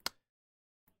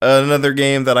 Another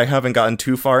game that I haven't gotten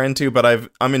too far into, but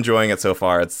I'm enjoying it so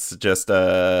far. It's just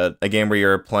a game where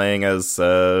you're playing as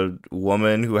a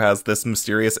woman who has this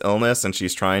mysterious illness, and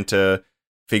she's trying to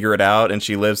figure it out, and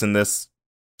she lives in this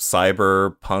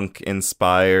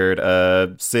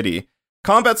cyberpunk-inspired city.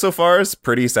 Combat so far is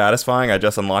pretty satisfying. I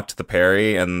just unlocked the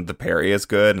parry, and the parry is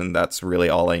good, and that's really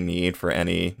all I need for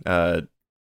any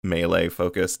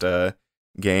melee-focused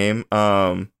game.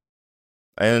 And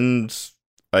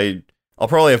I'll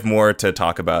probably have more to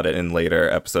talk about it in later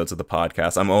episodes of the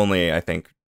podcast. I'm only, I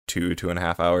think,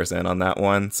 2.5 hours in on that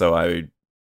one, so I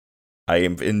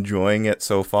am enjoying it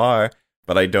so far,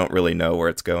 but I don't really know where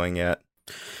it's going yet.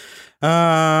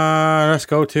 Let's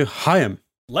go to Chaim.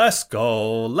 Let's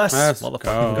go. Let's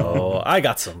motherfucking go. I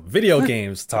got some video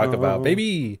games to talk about,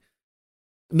 baby.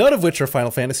 None of which are Final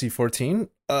Fantasy 14,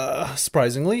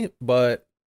 surprisingly, but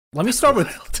let me start with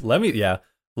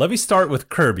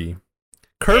Kirby.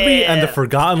 Kirby and the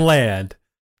Forgotten Land.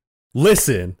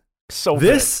 Listen, So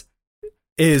this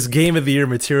is Game of the Year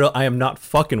material. I am not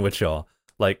fucking with y'all.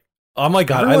 Like, oh my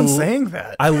god, Everyone's saying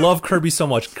that. I love Kirby so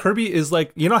much. Kirby is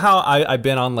like, you know how I've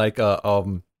been on like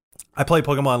I play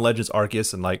Pokemon Legends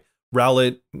Arceus, and like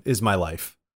Rowlet is my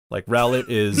life. Like Rowlet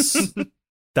is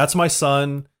that's my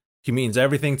son. He means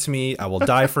everything to me. I will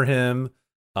die for him.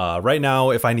 Right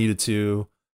now, if I needed to.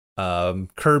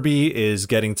 Kirby is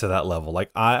getting to that level.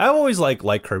 Like I always like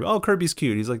Kirby. Oh, Kirby's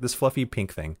cute. He's like this fluffy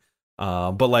pink thing.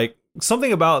 But like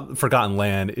something about Forgotten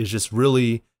Land is just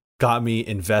really got me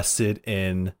invested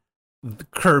in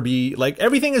Kirby. Like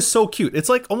everything is so cute. It's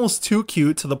like almost too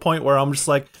cute to the point where I'm just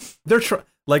like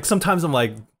like sometimes I'm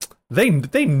like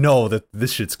they know that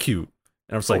this shit's cute.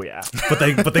 And I'm just like,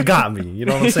 but they got me. You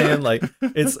know what I'm saying? Like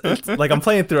it's like I'm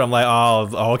playing through. I'm like,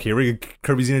 oh okay,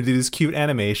 Kirby's gonna do this cute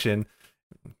animation.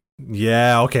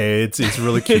 Yeah, okay, it's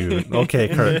really cute. Okay,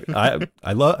 Kirby, I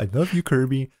love you,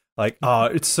 Kirby. Like,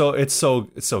 it's so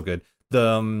good.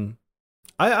 The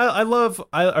I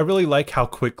really like how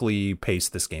quickly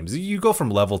paced this game is. You go from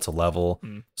level to level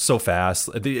so fast.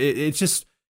 It's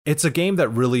a game that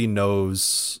really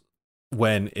knows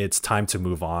when it's time to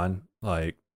move on.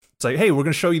 Like, it's like, hey, we're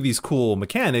gonna show you these cool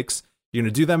mechanics. You're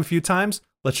gonna do them a few times.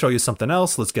 Let's show you something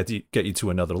else. Let's get you to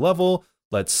another level.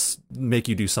 Let's make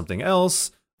you do something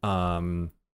else.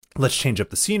 Let's change up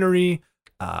the scenery.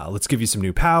 Let's give you some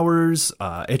new powers.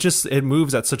 It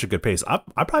moves at such a good pace. I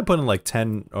probably put in like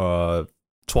 10 12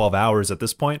 hours at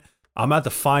this point. I'm at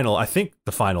the final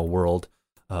world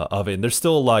of it, and there's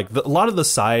still like a lot of the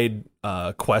side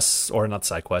quests, or not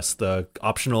side quests, the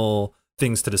optional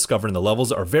things to discover in the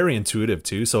levels are very intuitive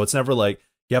too, so it's never like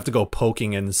you have to go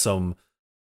poking in some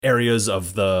areas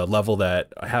of the level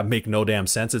that make no damn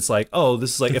sense. It's like, oh,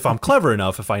 this is like, if I'm clever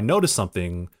enough, if I notice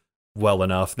something well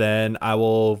enough, then I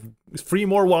will free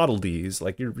more Waddle Dees.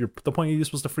 Like you're the point, you're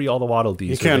supposed to free all the Waddle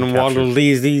Dees. You can waddle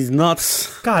these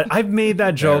nuts. God, I've made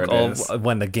that joke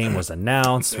when the game was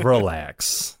announced.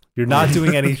 Relax. You're not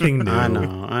doing anything new.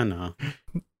 I know.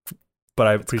 But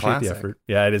I appreciate the effort.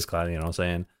 Yeah, it is classic, you know what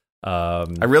I'm saying?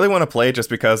 I really want to play just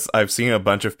because I've seen a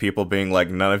bunch of people being like,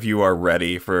 none of you are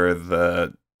ready for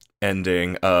the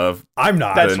ending of I'm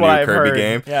not That's the what new I've Kirby heard.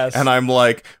 game. Yes. And I'm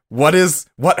like, what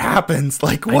happens?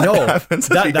 Like, what happens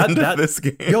at the end of this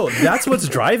game? Yo, that's what's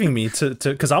driving me to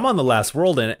because I'm on the last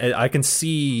world, and I can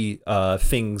see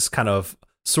things kind of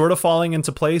sort of falling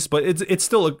into place, but it's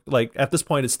still like, at this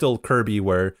point, it's still Kirby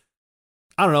where,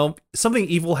 I don't know, something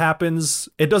evil happens.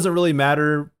 It doesn't really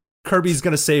matter. Kirby's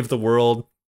going to save the world.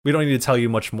 We don't need to tell you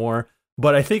much more,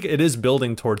 but I think it is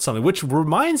building towards something, which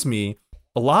reminds me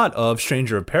a lot of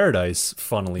Stranger of Paradise,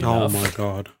 funnily enough. Oh my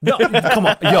god. No, come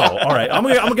on. Yo, all right. I'm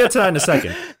gonna get to that in a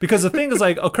second. Because the thing is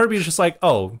like, Kirby's just like,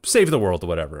 oh, save the world or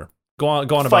whatever. Go on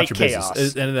about your chaos.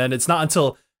 business. And then it's not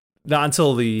till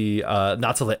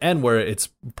the end where it's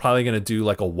probably gonna do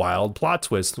like a wild plot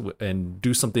twist and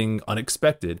do something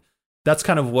unexpected. That's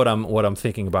kind of what I'm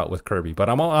thinking about with Kirby. But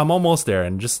I'm almost there,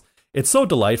 and just it's so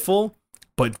delightful.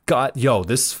 But God, yo,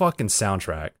 this fucking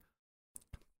soundtrack.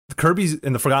 Kirby's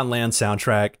in the Forgotten Land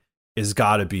soundtrack is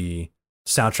gotta be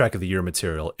soundtrack of the year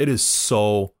material. It is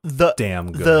so The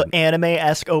damn good. the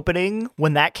anime-esque opening,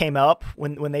 when that came up,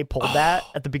 when they pulled that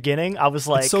at the beginning, I was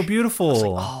like, it's so beautiful. I was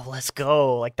like, oh, let's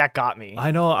go. Like, that got me.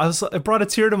 I know. It brought a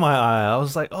tear to my eye. I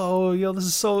was like, oh, yo,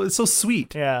 it's so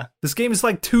sweet. Yeah. This game is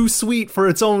like too sweet for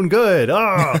its own good.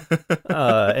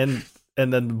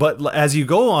 And then, but as you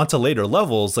go on to later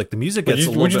levels, like the music gets a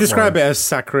little bit Would you describe more, it as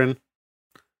saccharine?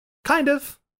 kind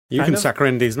of. You Kind can of.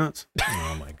 saccharine these nuts.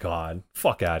 Oh my god,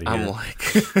 fuck out of here. I'm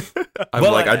like,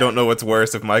 Well, I don't know what's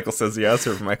worse if Michael says yes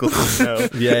or if Michael says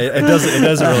no. Yeah, it doesn't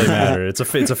really matter. It's a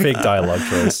fake dialogue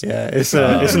choice. Yeah, it's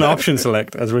an option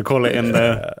select, as we call it in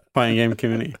the fighting game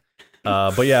community.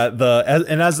 But yeah,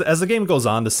 as the game goes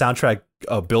on, the soundtrack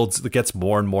gets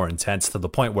more and more intense to the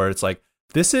point where it's like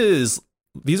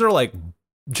these are like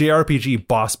JRPG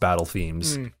boss battle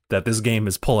themes that this game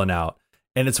is pulling out,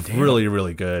 and it's really,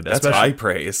 really good. That's high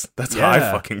praise. That's high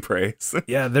fucking praise.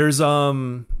 Yeah, there's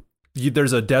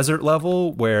a desert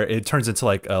level where it turns into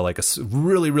like a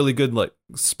really, really good like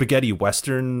spaghetti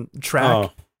western track.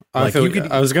 Oh, Like,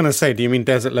 I was gonna say, do you mean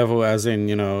desert level as in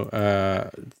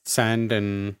sand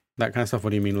and that kind of stuff? Or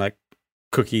do you mean like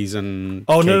cookies and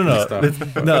Oh cake no, and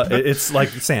stuff? it's like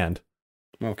sand.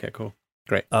 Okay, cool,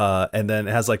 great. And then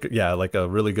it has like a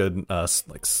really good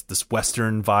this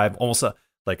western vibe, almost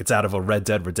like it's out of a Red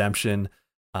Dead Redemption.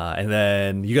 And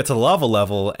then you get to the lava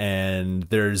level, and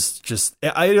there's just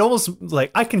I almost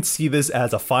like I can see this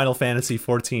as a Final Fantasy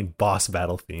 14 boss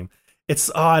battle theme. It's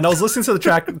and I was listening to the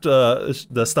track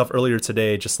the stuff earlier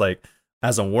today, just like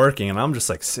as I'm working, and I'm just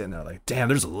like sitting there like, damn,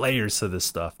 there's layers to this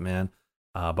stuff, man.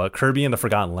 But Kirby and the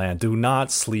Forgotten Land, do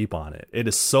not sleep on it. It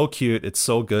is so cute. It's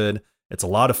so good. It's a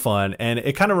lot of fun, and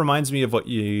it kind of reminds me of what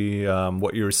you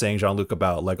were saying, Jean-Luc,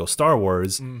 about Lego Star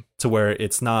Wars, to where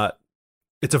it's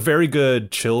a very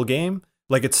good chill game.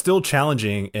 Like, it's still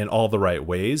challenging in all the right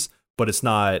ways, but it's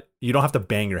not, you don't have to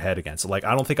bang your head against it. Like,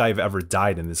 I don't think I've ever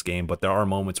died in this game, but there are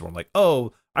moments where I'm like,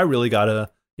 oh, I really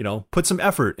gotta, put some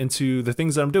effort into the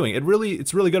things that I'm doing.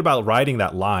 It's really good about riding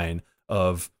that line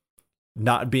of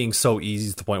not being so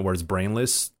easy to the point where it's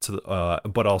brainless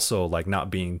but also like not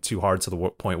being too hard to the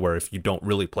point where if you don't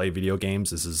really play video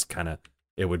games, this is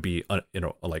it would be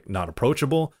like not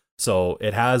approachable. So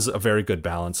it has a very good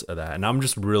balance of that, and I'm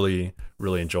just really,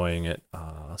 really enjoying it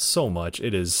so much.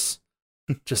 It is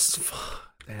just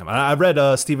damn. I read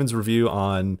Steven's review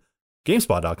on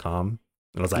GameSpot.com,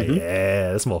 and I was like,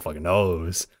 yeah, this motherfucker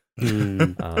knows.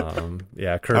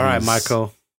 Yeah, Kirby's. All right,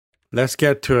 Michael. Let's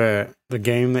get to it. The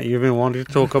game that you've been wanting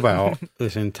to talk about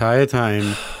this entire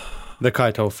time, the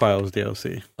Kaito Files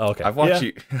DLC. Okay, I've watched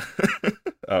you.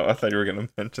 Oh, I thought you were going to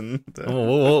mention that.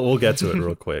 We'll get to it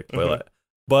real quick.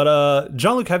 But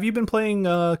Jean-Luc, have you been playing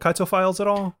Kaito Files at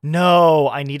all? No,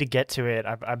 I need to get to it.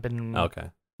 I've been Okay.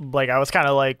 Like, I was kind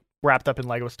of like wrapped up in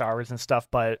Lego Star Wars and stuff,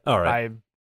 but All right.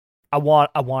 I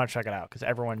want to check it out because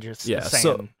everyone just is saying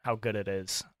so- how good it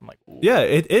is. I'm like, ooh. Yeah,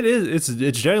 it is.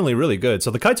 It's genuinely really good.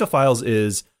 So the Kaito Files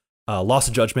is Lost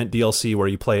in Judgment DLC where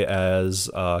you play as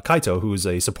Kaito, who's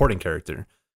a supporting character,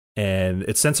 and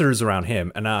it centers around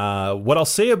him. And what I'll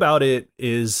say about it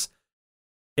is,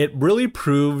 it really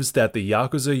proves that the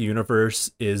Yakuza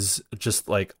universe is just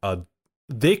like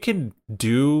they can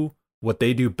do what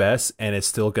they do best, and it's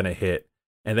still gonna hit.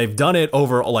 And they've done it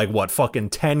over like what fucking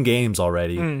 10 games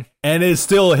already, and it's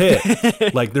still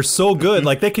hit. Like, they're so good.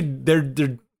 Like,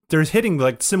 they're hitting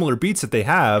like similar beats that they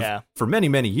have for many,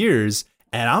 many years.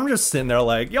 And I'm just sitting there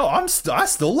like, yo, I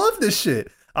still love this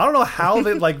shit. I don't know how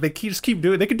they just keep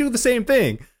doing. They can do the same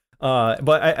thing.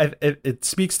 But it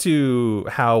speaks to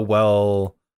how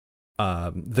well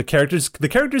the characters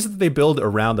that they build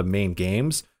around the main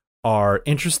games are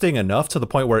interesting enough to the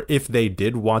point where if they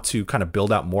did want to kind of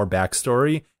build out more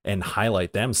backstory and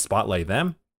highlight them, spotlight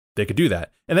them, they could do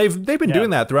that. And they've been doing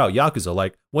that throughout Yakuza.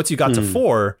 Like, once you got to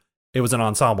 4, it was an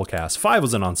ensemble cast. 5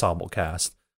 was an ensemble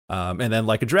cast. And then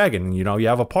Like a Dragon, you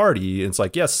have a party. And it's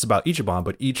like, yes, it's about Ichiban,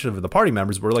 but each of the party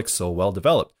members were like so well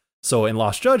developed. So in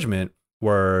Lost Judgment,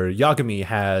 where Yagami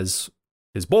has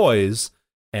his boys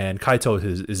and Kaito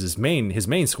is his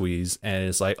main squeeze, and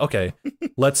it's like, okay,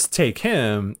 let's take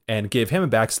him and give him a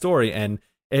backstory, and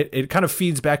it kind of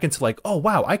feeds back into like, oh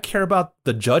wow, I care about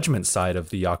the Judgment side of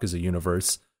the Yakuza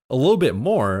universe a little bit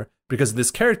more, because this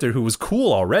character who was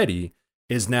cool already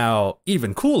is now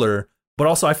even cooler, but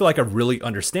also I feel like I really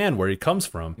understand where he comes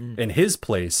from and his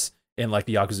place in like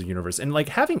the Yakuza universe, and like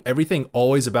having everything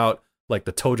always about like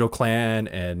the Tojo clan,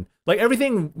 and like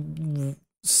everything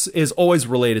is always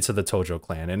related to the Tojo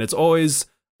clan, and it's always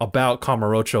about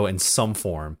Kamurocho in some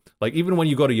form. Like, even when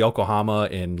you go to Yokohama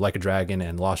in Like a Dragon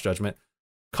and Lost Judgment,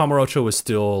 Kamurocho is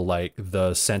still like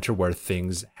the center where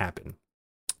things happen.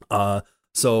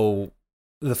 So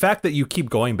the fact that you keep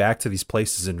going back to these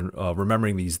places and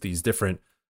remembering these different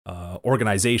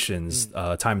organizations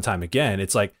time and time again,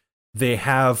 it's like they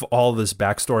have all this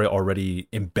backstory already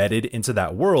embedded into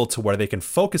that world to where they can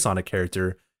focus on a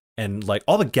character, and like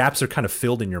all the gaps are kind of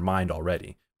filled in your mind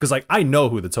already. Because like I know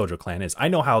who the Tojo clan is, I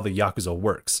know how the Yakuza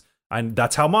works,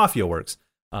 that's how Mafia works,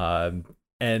 and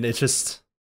it's just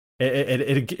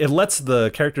it lets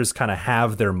the characters kind of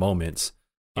have their moments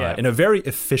in a very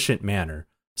efficient manner.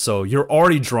 So you're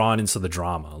already drawn into the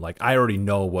drama. Like I already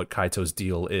know what Kaito's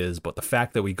deal is, but the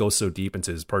fact that we go so deep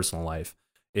into his personal life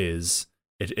is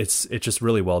it's just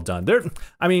really well done. There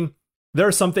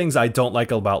are some things I don't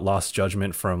like about Lost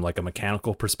Judgment from like a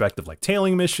mechanical perspective, like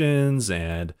tailing missions,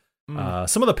 and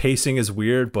some of the pacing is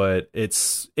weird, but it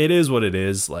is what it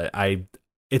is. Like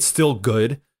it's still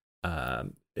good.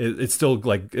 It's still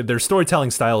like their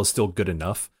storytelling style is still good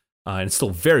enough, and it's still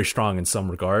very strong in some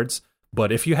regards.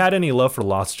 But if you had any love for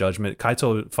Lost Judgment,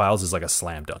 Kaito Files is like a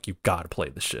slam dunk. You gotta play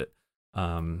the shit.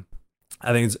 I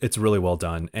think it's really well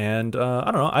done, and I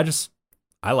don't know.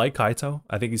 I like Kaito.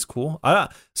 I think he's cool.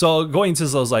 So going into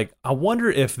this, I was like, I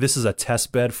wonder if this is a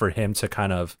test bed for him to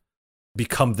kind of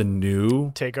become the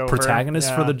new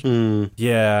protagonist for the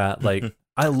like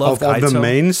I love Kaito. Of the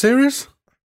main series.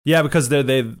 Yeah, because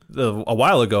they a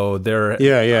while ago they were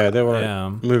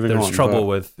moving. There's on, trouble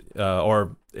with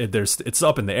it's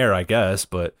up in the air, I guess,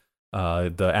 but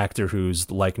the actor whose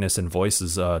likeness and voice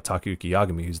is Takayuki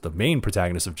Yagami, who's the main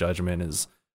protagonist of Judgment,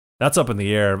 that's up in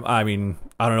the air. I mean,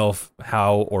 I don't know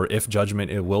how or if Judgment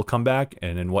it will come back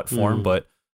and in what form, but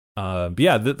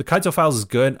yeah, the Kaito Files is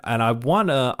good, and I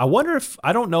wonder if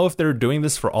I don't know if they're doing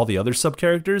this for all the other sub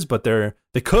characters, but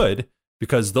they could,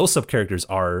 because those sub characters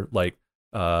are like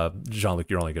Jean-Luc,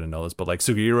 you're only gonna know this, but like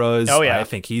Sugiura is, I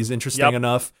think he's interesting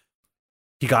enough.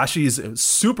 Higashi is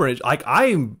super like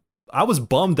I was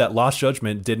bummed that Lost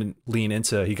Judgment didn't lean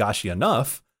into Higashi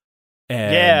enough,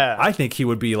 and I think he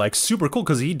would be like super cool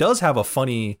because he does have a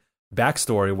funny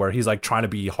backstory where he's like trying to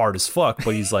be hard as fuck,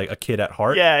 but he's like a kid at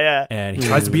heart. And he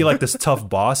tries to be like this tough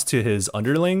boss to his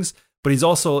underlings, but he's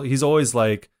always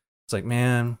like, it's like,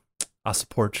 man, I'll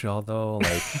support y'all though.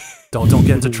 Like, don't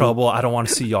get into trouble. I don't want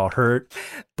to see y'all hurt,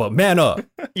 but man up.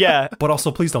 Yeah. But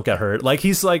also, please don't get hurt. Like,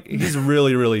 he's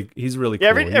really cool.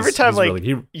 Every time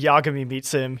Yagami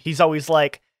meets him, he's always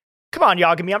like, come on,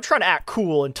 Yagami, I'm trying to act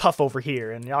cool and tough over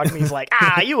here. And Yagami's like,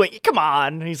 come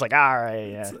on. And he's like, all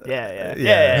right,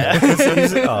 yeah.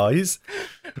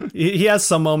 He has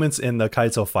some moments in the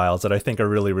Kaito Files that I think are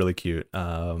really, really cute.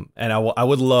 And I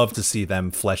would love to see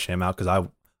them flesh him out, because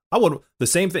I would the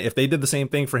same thing if they did the same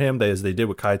thing for him as they did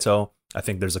with Kaito. I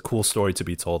think there's a cool story to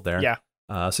be told there. Yeah.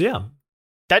 So yeah,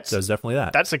 there's definitely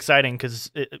that. That's exciting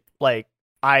because like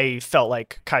I felt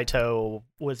like Kaito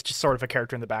was just sort of a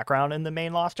character in the background in the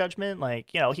main Lost Judgment.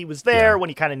 Like, you know, he was there when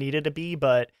he kind of needed to be,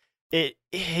 but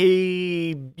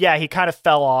he kind of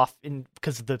fell off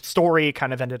because the story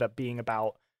kind of ended up being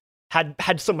about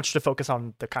had so much to focus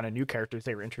on the kind of new characters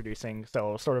they were introducing.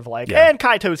 So sort of like, and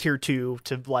Kaito's here too,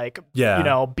 to like, you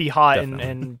know, be hot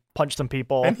and punch some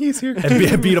people. And he's here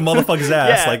and beat a motherfucker's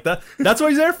ass. Like that's what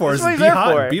he's there for, is be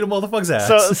hot and beat a motherfucker's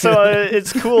ass. So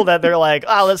it's cool that they're like,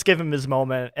 let's give him his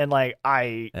moment. And like,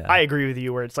 I agree with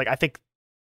you where it's like, I think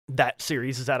that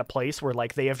series is at a place where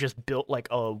like they have just built like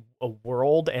a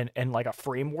world and like a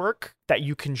framework that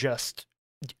you can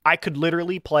I could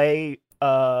literally play.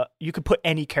 You could put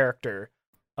any character,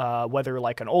 whether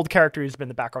like an old character who's been in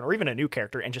the background or even a new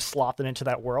character, and just slot them into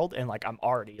that world, and like I'm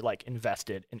already like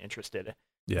invested and interested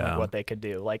in like, what they could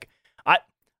do. Like I'm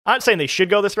not saying they should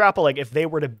go this route, but like if they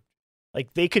were to,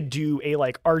 like they could do a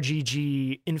like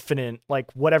RGG Infinite,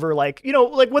 like whatever, like, you know,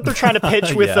 like what they're trying to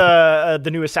pitch with the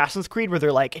new Assassin's Creed, where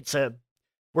they're like,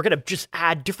 we're going to just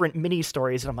add different mini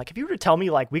stories. And I'm like, if you were to tell me,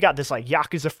 like, we got this, like,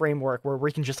 Yakuza framework where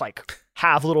we can just, like,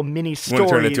 have little mini stories. Want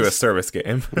to turn it into a service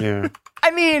game. Yeah.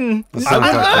 I mean,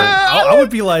 I would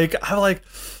be like,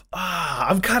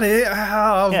 I'm kind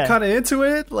of into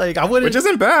it. Like, I wouldn't. Which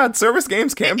isn't bad. Service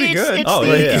games can be good.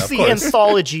 It's the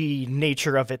anthology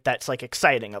nature of it that's, like,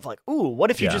 exciting. Of, like, ooh, what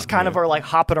if you just kind of are, like,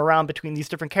 hopping around between these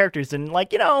different characters and,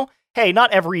 like, you know, hey,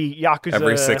 not every Yakuza...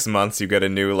 Every 6 months you get a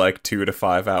new, like, 2 to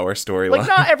 5 hour storyline. Like,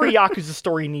 not every Yakuza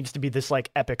story needs to be this,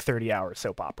 like, epic 30-hour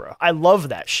soap opera. I love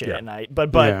that shit, and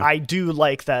but I do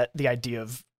like that the idea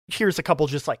of, here's a couple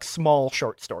just, like, small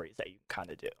short stories that you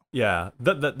kind of do. Yeah,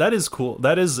 that is cool.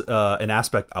 That is an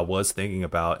aspect I was thinking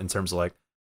about in terms of, like,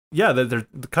 the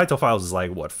Kaito Files is,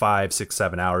 like, what, 5, 6,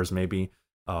 7 hours maybe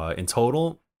in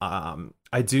total.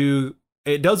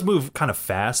 It does move kind of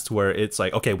fast, where it's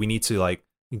like, okay, we need to, like,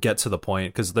 get to the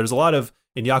point, because in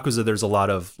Yakuza there's a lot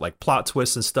of like plot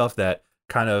twists and stuff that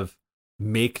kind of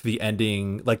make the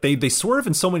ending like they swerve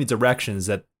in so many directions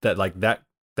that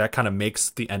kind of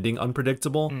makes the ending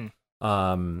unpredictable.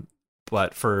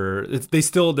 But they're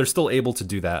still able to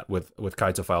do that with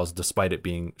Kaito Files despite it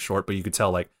being short. But you could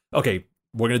tell, like, okay,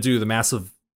 we're gonna do the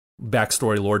massive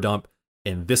backstory lore dump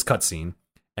in this cutscene,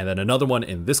 and then another one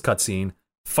in this cutscene,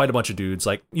 fight a bunch of dudes.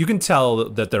 Like, you can tell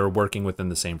that they're working within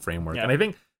the same framework. And I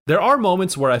think there are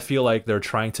moments where I feel like they're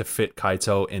trying to fit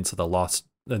Kaito into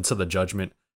the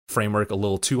Judgment framework a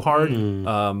little too hard.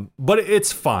 But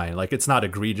it's fine. Like, it's not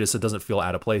egregious. It doesn't feel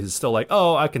out of place. It's still like,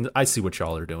 oh, I see what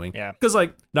y'all are doing. Yeah. Because,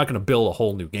 like, not going to build a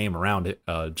whole new game around it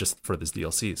just for this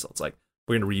DLC. So it's like,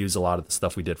 we're going to reuse a lot of the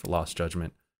stuff we did for Lost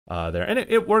Judgment there. And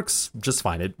it works just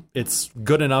fine. It's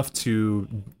good enough to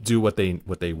do what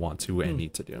they want to and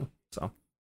need to do. So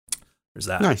there's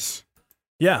that. Nice.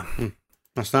 Yeah.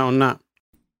 That's that on that.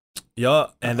 Yeah.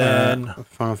 And then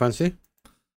Final Fantasy.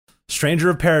 Stranger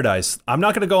of Paradise. I'm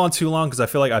not going to go on too long because I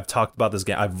feel like I've talked about this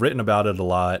game. I've written about it a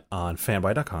lot on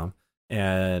fanboy.com,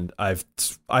 and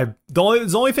the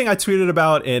only thing I tweeted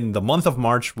about in the month of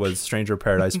March was Stranger of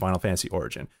Paradise Final Fantasy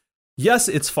Origin. Yes,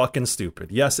 it's fucking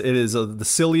stupid. Yes, it is the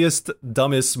silliest,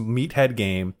 dumbest meathead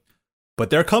game, but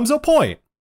there comes a point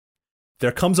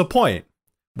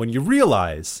when you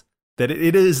realize that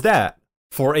it is that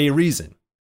for a reason.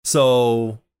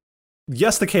 So,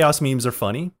 yes, the chaos memes are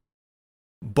funny.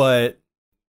 But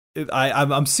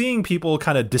I'm seeing people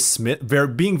kind of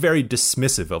being very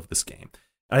dismissive of this game.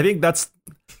 And I think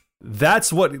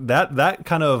that's what that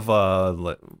kind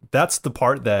of that's the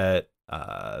part that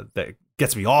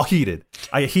gets me all heated.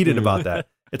 I get heated about that.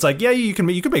 It's like, yeah, you can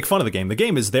make fun of the game. The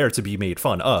game is there to be made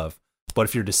fun of. But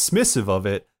if you're dismissive of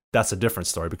it, that's a different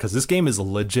story, because this game is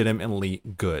legitimately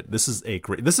good. This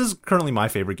is currently my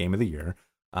favorite game of the year.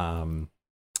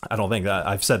 I don't think that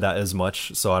I've said that as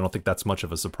much, so I don't think that's much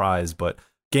of a surprise. But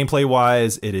gameplay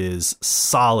wise, it is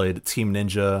solid Team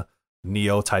Ninja,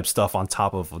 Neo type stuff on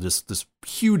top of just this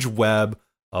huge web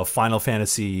of Final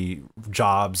Fantasy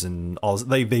jobs and all.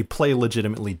 They play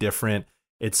legitimately different.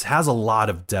 It has a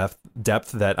lot of depth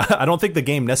that I don't think the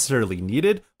game necessarily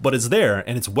needed, but it's there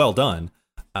and it's well done.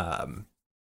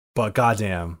 But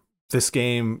goddamn, this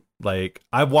game, like,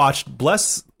 I've watched,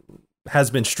 Bless has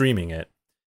been streaming it.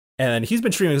 And he's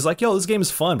been streaming. He's like, "Yo, this game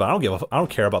is fun, but I don't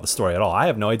care about the story at all. I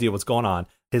have no idea what's going on."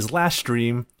 His last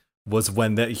stream was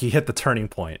when he hit the turning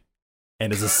point,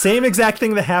 and it's the same exact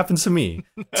thing that happened to me.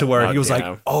 To where he was like,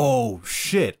 "Oh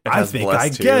shit, I think I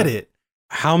get it."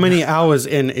 How many hours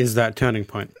in is that turning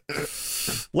point?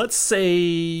 Let's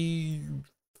say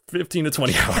 15 to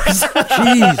 20 hours.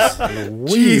 Jeez,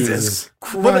 Jesus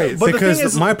Christ! But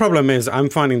because my problem is,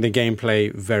 I'm finding the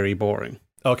gameplay very boring.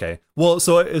 Okay, well,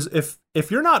 so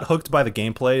if you're not hooked by the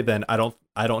gameplay, then I don't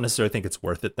necessarily think it's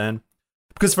worth it then.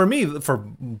 Because for me, for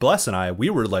Bless and I,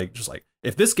 we were like, just like,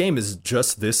 if this game is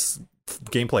just this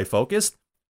gameplay focused,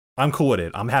 I'm cool with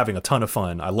it. I'm having a ton of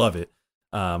fun. I love it.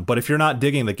 But if you're not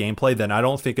digging the gameplay, then I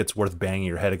don't think it's worth banging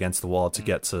your head against the wall to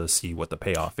get to see what the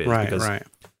payoff is. Right.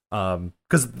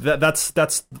 Because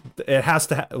that's it has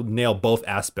to nail both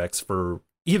aspects for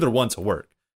either one to work.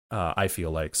 I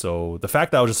feel like. So the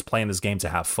fact that I was just playing this game to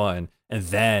have fun, and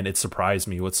then it surprised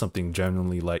me with something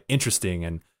genuinely like interesting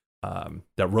and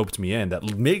that roped me in,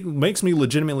 that makes me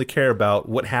legitimately care about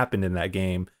what happened in that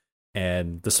game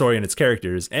and the story and its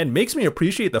characters, and makes me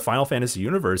appreciate the Final Fantasy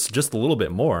universe just a little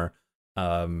bit more.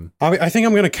 I think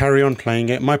I'm going to carry on playing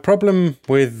it. My problem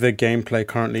with the gameplay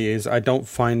currently is I don't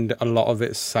find a lot of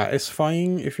it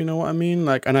satisfying, if you know what I mean.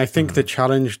 Like, and I think the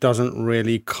challenge doesn't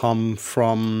really come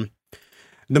from...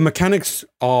 The mechanics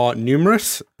are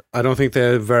numerous. I don't think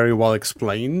they're very well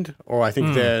explained, or I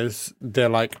think they're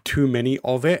like too many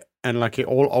of it, and like it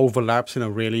all overlaps in a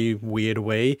really weird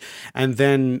way. And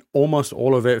then almost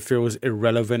all of it feels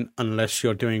irrelevant unless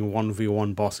you're doing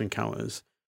 1v1 boss encounters.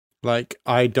 Like,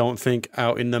 I don't think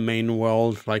out in the main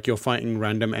world, like, you're fighting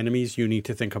random enemies, you need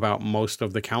to think about most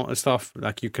of the counter stuff.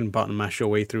 Like, you can button mash your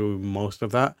way through most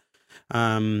of that.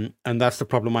 And that's the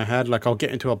problem I had. Like, I'll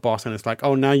get into a boss and it's like,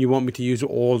 oh, now you want me to use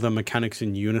all the mechanics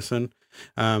in unison.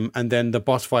 And then the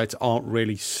boss fights aren't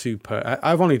really super.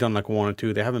 I've only done like one or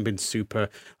two. They haven't been super.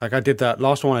 Like, I did that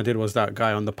last one I did was that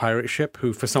guy on the pirate ship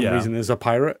who for some reason is a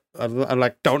pirate. I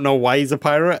like don't know why he's a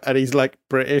pirate, and he's like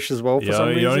British as well for some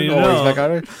reason. He's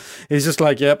like, he's just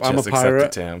like, yep, I'm a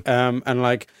pirate. And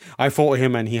like, I fought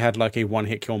him and he had like a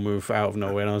one-hit kill move out of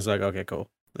nowhere, and I was like, okay, cool.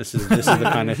 This is the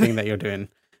kind of thing that you're doing.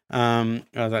 I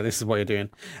was like, this is what you're doing.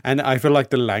 And I feel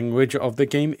like the language of the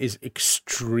game is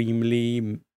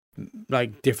extremely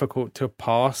like difficult to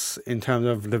pass in terms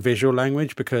of the visual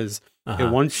language, because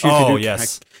It wants you to do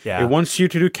Yeah. It wants you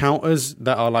to do counters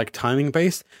that are like timing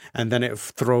based, and then it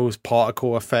throws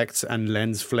particle effects and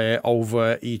lens flare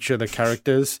over each of the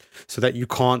characters, so that you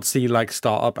can't see like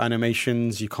startup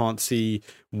animations. You can't see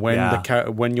when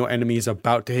when your enemy is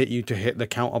about to hit you to hit the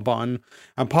counter button,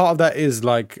 and part of that is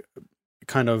like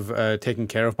kind of taken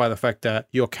care of by the fact that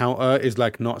your counter is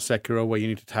like not Sekiro where you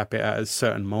need to tap it at a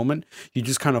certain moment. You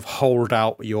just kind of hold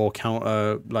out your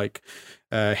counter like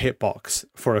hitbox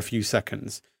for a few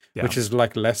seconds, which is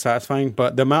like less satisfying.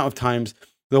 But the amount of times,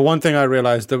 the one thing I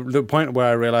realized, the point where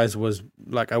I realized was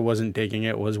like I wasn't digging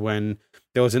it was when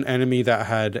there was an enemy that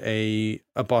had a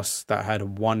boss that had a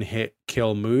one hit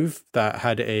kill move that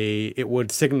had it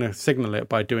would signal it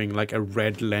by doing like a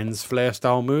red lens flare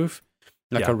style move.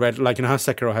 Like a red, like you know how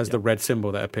Sekiro has the red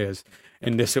symbol that appears.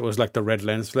 In this, it was like the red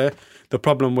lens flare. The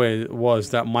problem was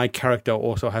that my character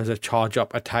also has a charge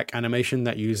up attack animation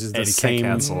that uses the same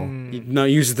cancel. No,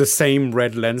 uses the same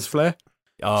red lens flare.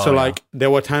 So like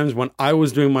there were times when I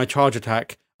was doing my charge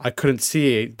attack, I couldn't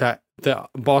see that the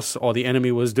boss or the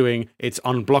enemy was doing it's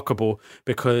unblockable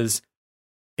because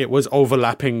it was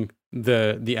overlapping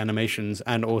the animations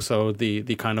and also the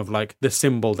kind of like the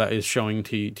symbol that is showing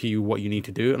to you what you need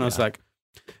to do. And I was like,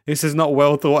 this is not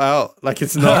well thought out. Like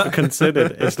it's not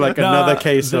considered. It's like another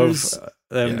case of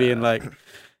them being like,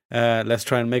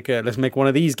 let's make one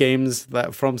of these games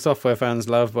that From Software fans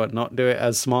love, but not do it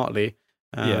as smartly.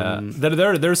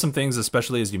 There are some things,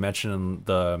 especially as you mentioned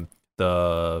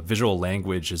the visual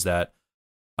language, is that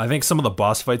I think some of the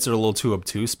boss fights are a little too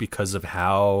obtuse because of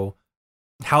how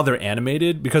they're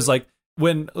animated. Because like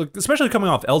when, especially coming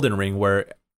off Elden Ring,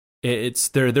 where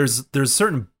there's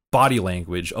certain body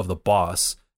language of the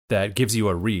boss that gives you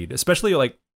a read, especially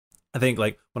like I think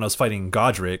like when I was fighting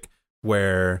Godric,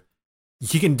 where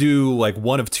he can do like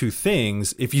one of two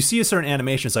things. If you see a certain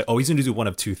animation, it's like, oh, he's going to do one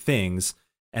of two things,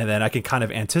 and then I can kind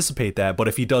of anticipate that. But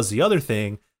if he does the other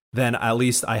thing, then at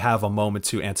least I have a moment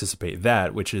to anticipate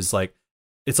that, which is like,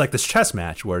 it's like this chess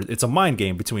match where it's a mind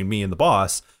game between me and the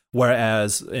boss.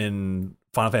 Whereas in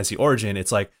Final Fantasy Origin,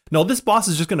 it's like, no, this boss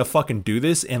is just going to fucking do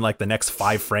this in like the next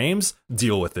 5 frames,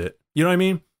 deal with it. You know what I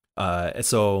mean?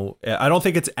 So I don't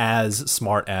think it's as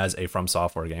smart as a From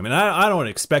Software game. And I don't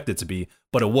expect it to be,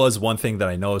 but it was one thing that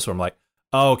I noticed where I'm like,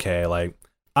 okay, like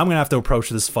I'm going to have to approach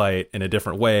this fight in a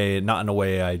different way, not in a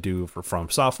way I do for From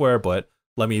Software, but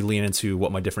let me lean into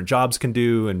what my different jobs can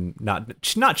do and not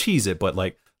cheese it, but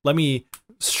like, let me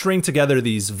string together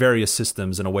these various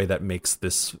systems in a way that makes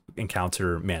this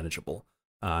encounter manageable.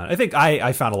 I think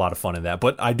I found a lot of fun in that,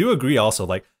 but I do agree also,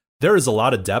 like, there is a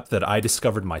lot of depth that I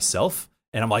discovered myself,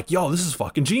 and I'm like, yo, this is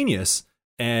fucking genius.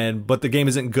 But the game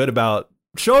isn't good about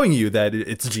showing you that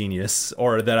it's genius,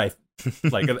 or that I,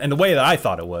 like, in the way that I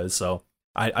thought it was, so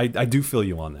I do feel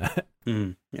you on that.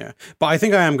 Yeah, but I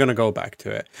think I am going to go back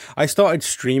to it. I started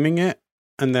streaming it,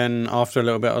 and then after a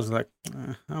little bit, I was like,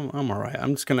 I'm all right.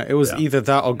 I'm just going to, it was either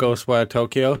that or Ghostwire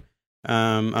Tokyo.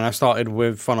 And I started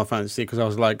with Final Fantasy because I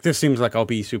was like, this seems like I'll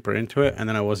be super into it, and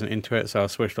then I wasn't into it, so I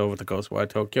switched over to Ghostwire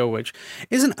Tokyo, which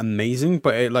isn't amazing,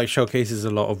 but it like showcases a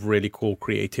lot of really cool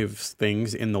creative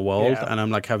things in the world, and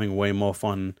I'm like having way more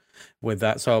fun with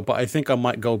that. So, but I think I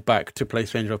might go back to play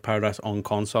Stranger of Paradise on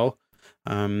console,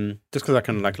 just because I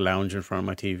can like lounge in front of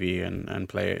my TV and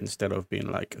play it instead of being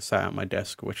like sat at my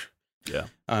desk, which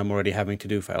I'm already having to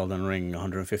do for Elden Ring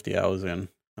 150 hours in.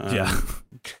 But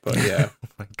yeah. Oh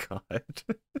my god.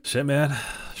 Shit, man.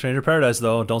 Stranger Paradise,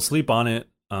 though, don't sleep on it.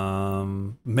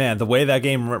 Man, the way that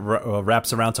game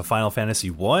wraps around to Final Fantasy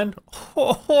 1,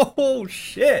 oh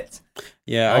shit.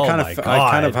 Yeah, I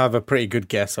kind of have a pretty good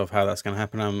guess of how that's going to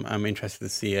happen. I'm interested to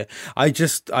see it.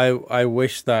 I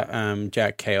wish that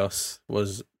Jack Chaos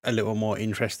was a little more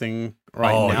interesting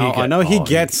now. I know he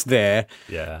gets there.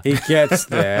 Yeah. He gets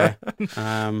there.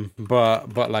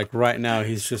 But like right now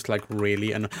he's just like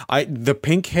really the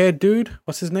pink-haired dude,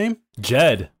 what's his name?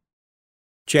 Jed.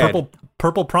 Purple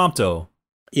Prompto.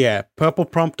 Yeah, Purple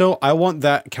Prompto. I want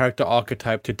that character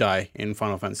archetype to die in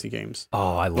Final Fantasy games.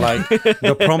 Oh, I love like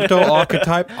the Prompto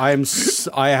archetype.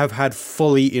 I have had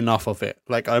fully enough of it.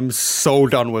 Like I'm so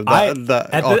done with that.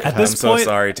 At this point, I'm so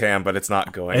sorry, Tam, but it's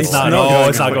not going. It's not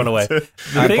going away. The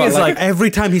thing is, like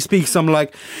every time he speaks, I'm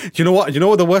like, do you know what? You know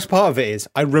what the worst part of it is?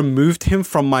 I removed him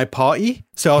from my party,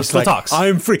 so I was like, talks.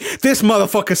 I'm free. This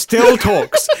motherfucker still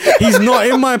talks. He's not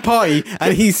in my party,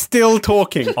 and he's still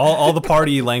talking. All the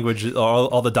party language,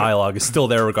 all the dialogue is still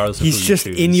there regardless of he's who just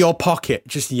you choose. in your pocket,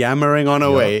 just yammering on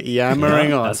away,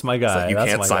 yammering on. That's my guy. You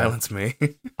can't silence me.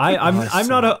 I'm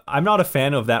not a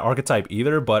fan of that archetype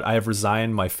either, but I have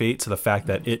resigned my fate to the fact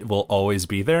that it will always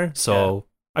be there. So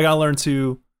I gotta learn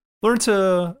to learn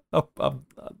to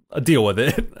deal with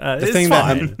it. It's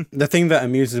fine. The thing that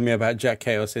amuses me about Jack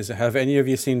Chaos is, have any of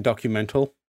you seen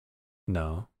Documental?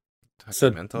 No.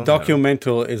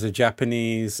 Documental is a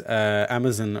Japanese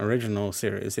Amazon original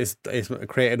series. It's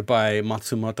created by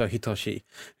Matsumoto Hitoshi,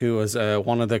 who was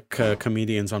one of the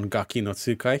comedians on Gaki no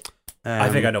Tsukai. I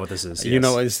think I know what this is. You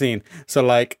know what it's seen. So,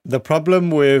 like, the problem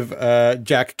with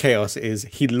Jack Chaos is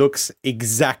he looks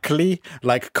exactly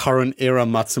like current era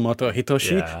Matsumoto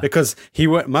Hitoshi, because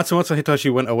Matsumoto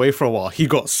Hitoshi went away for a while. He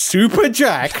got super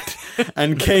jacked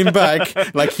and came back.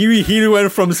 Like, he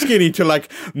went from skinny to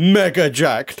like mega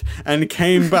jacked and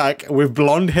came back with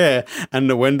blonde hair.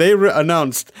 And when they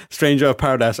announced Stranger of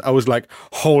Paradise, I was like,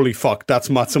 holy fuck, that's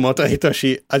Matsumoto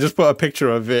Hitoshi. I just put a picture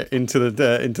of it into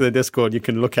the Discord. You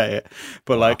can look at it.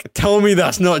 But like, tell me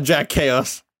that's not Jack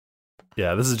Chaos.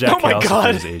 Yeah, this is Jack Chaos.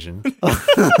 God. Who's Asian.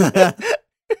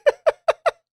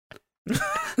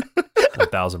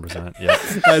 1,000%. Yeah,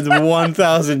 that's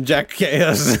 1,000 Jack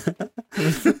Chaos.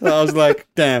 I was like,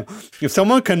 damn. If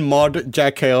someone can mod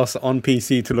Jack Chaos on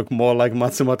PC to look more like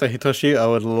Matsumoto Hitoshi, I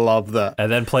would love that.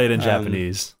 And then play it in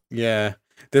Japanese. Yeah.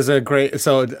 There's a great,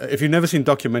 so if you've never seen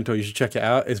Documental, you should check it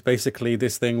out. It's basically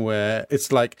this thing where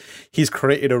it's like he's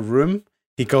created a room.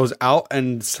 He goes out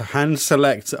and hand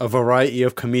selects a variety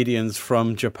of comedians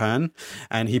from Japan,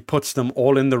 and he puts them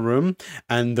all in the room.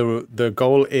 And the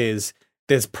goal is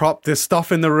there's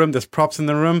stuff in the room, there's props in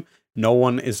the room. No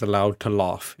one is allowed to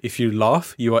laugh. If you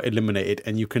laugh, you are eliminated,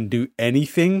 and you can do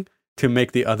anything to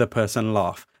make the other person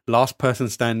laugh. Last person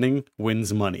standing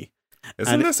wins money.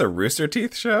 Isn't this a Rooster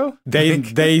Teeth show?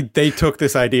 They took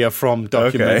this idea from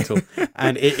Documental,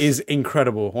 and it is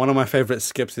incredible. One of my favorite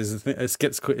skits is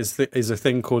a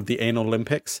thing called the Anal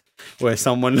Olympics, where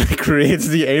someone creates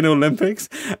the Anal Olympics,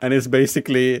 and it's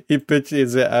basically, he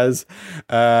pitches it as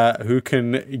who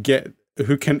can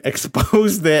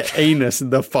expose their anus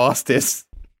the fastest.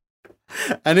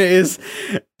 And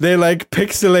they like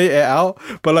pixelate it out,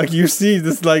 but like you see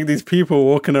this, like these people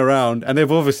walking around, and they've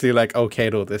obviously like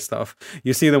okayed all this stuff.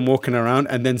 You see them walking around,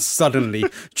 and then suddenly,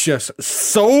 just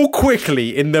so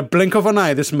quickly, in the blink of an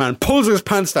eye, this man pulls his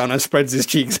pants down and spreads his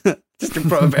cheeks just in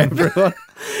front of everyone.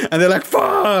 And they're like,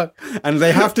 fuck! And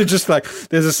they have to just like,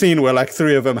 there's a scene where like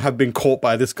 3 of them have been caught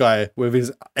by this guy with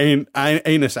his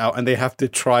anus out, and they have to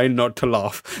try not to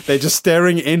laugh. They're just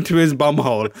staring into his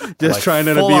bumhole, just like trying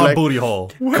to be like booty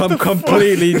hole,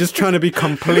 completely, just trying to be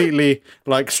completely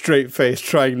like straight faced,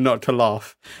 trying not to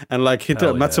laugh. And like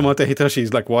Matsumoto Hitoshi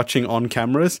is like watching on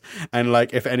cameras, and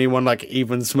like if anyone like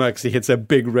even smirks, he hits a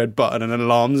big red button and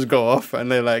alarms go off,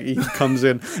 and they like, he comes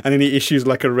in and then he issues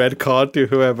like a red card to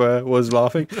whoever was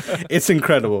laughing. It's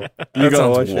incredible. You gotta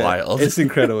watch wild. it. It's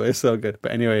incredible. It's so good.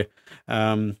 But anyway,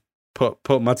 put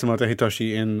Matsumoto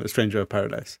Hitoshi in Stranger of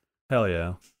Paradise. Hell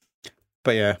yeah.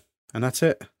 But yeah, and that's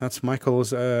it. That's Michael's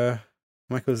stuff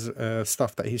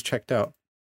that he's checked out.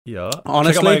 Yeah.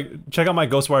 Honestly, check out my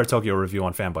Ghostwire Tokyo review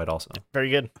on Fanbyte also. Very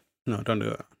good. No, don't do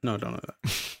that. No, don't do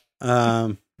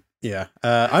that. Yeah.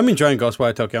 I'm enjoying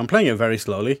Ghostwire Tokyo. I'm playing it very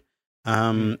slowly.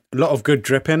 A lot of good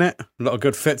drip in it, a lot of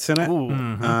good fits in it.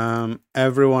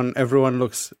 Everyone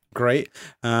looks great.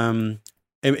 It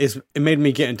made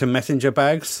me get into messenger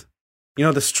bags, you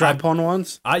know, the strap-on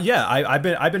ones. I've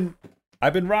been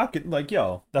rocking, like,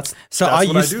 yo, that's what I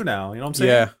do now, you know what I'm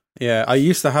saying? Yeah, I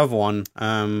used to have one,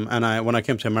 and when I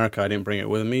came to America, I didn't bring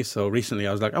it with me, so recently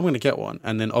I was like, I'm going to get one.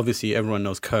 And then obviously everyone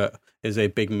knows Kurt is a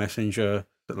big messenger,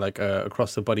 like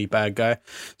across the body bag guy,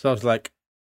 so I was like,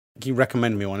 he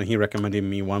recommended me one, and he recommended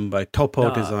me one by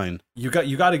Topo Design. You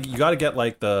gotta get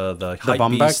like the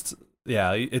bum bag?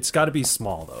 Yeah, it's got to be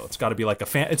small though. It's got to be like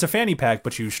it's a fanny pack,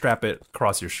 but you strap it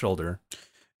across your shoulder.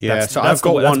 Yeah, I've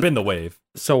got one. That's been the wave.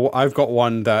 So I've got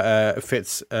one that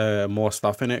fits more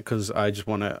stuff in it, because I don't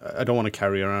want to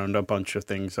carry around a bunch of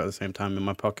things at the same time in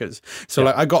my pockets. So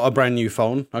like I got a brand new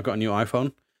phone. I got a new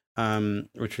iPhone,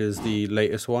 which is the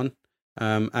latest one.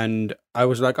 And I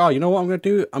was like, oh, you know what I'm going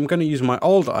to do? I'm going to use my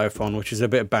old iPhone, which is a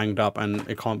bit banged up and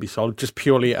it can't be sold, just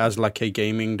purely as like a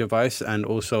gaming device and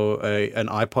also an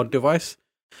iPod device.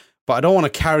 But I don't want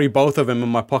to carry both of them in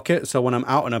my pocket. So when I'm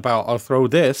out and about, I'll throw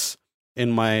this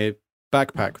in my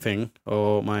backpack thing,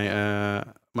 or my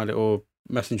little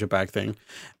messenger bag thing,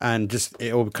 and just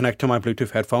it will connect to my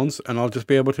Bluetooth headphones, and I'll just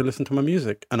be able to listen to my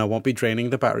music, and I won't be draining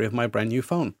the battery of my brand new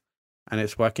phone. And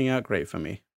it's working out great for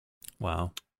me.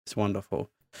 Wow. It's wonderful.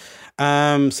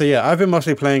 So yeah, I've been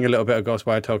mostly playing a little bit of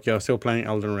Ghostwire Tokyo, still playing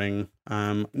Elden Ring.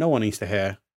 No one needs to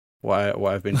hear what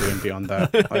I've been doing beyond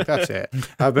that. Like, that's it.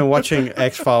 I've been watching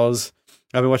X-Files.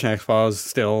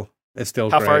 Still. It's still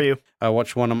How great. far are you? I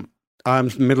watched one of I'm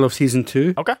middle of season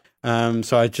 2. Okay.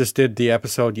 So I just did the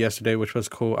episode yesterday, which was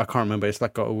cool. I can't remember. It's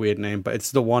like got a weird name, but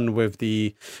it's the one with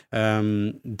the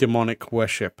demonic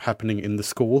worship happening in the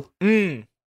school.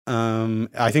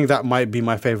 I think that might be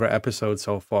my favorite episode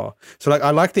so far. So like,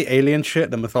 I like the alien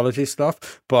shit, the mythology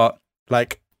stuff, but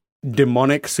like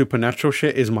demonic supernatural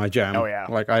shit is my jam. Oh, yeah.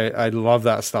 Like I love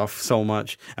that stuff so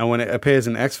much. And when it appears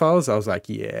in X-Files, I was like,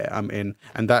 yeah, I'm in.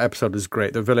 And that episode is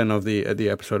great. The villain of the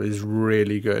episode is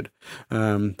really good.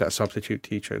 That substitute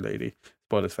teacher lady.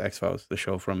 Spoilers for X-Files, the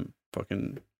show from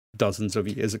fucking dozens of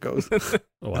years ago.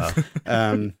 Wow.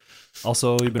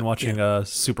 Also, you've been watching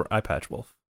Super Eye Patch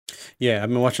Wolf. Yeah, I've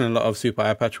been watching a lot of Super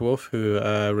Eye Patch Wolf, who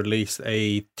released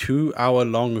a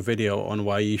 2-hour-long video on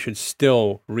why you should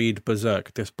still read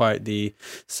Berserk, despite the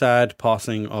sad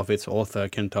passing of its author,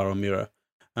 Kentaro Miura.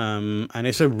 And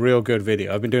it's a real good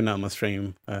video. I've been doing that on my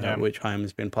stream, which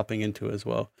Chaim's been popping into as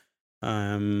well.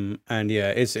 And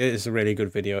yeah, it's a really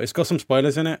good video. It's got some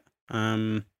spoilers in it,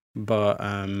 but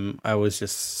I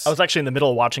was actually in the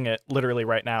middle of watching it literally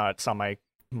right now. It's on my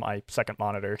second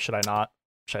monitor. Should I not?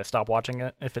 Should I stop watching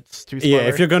it if it's too spoiler? Yeah,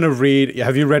 if you're going to read...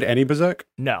 Have you read any Berserk?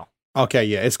 No. Okay,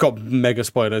 yeah. It's got mega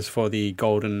spoilers for the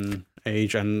Golden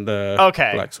Age and the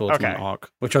Black Swordsman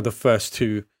arc, which are the first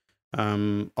 2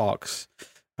 arcs.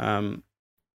 Yeah,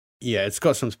 it's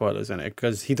got some spoilers in it,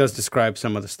 because he does describe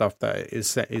some of the stuff that is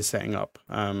setting up.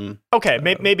 Okay,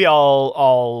 maybe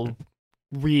I'll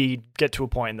get to a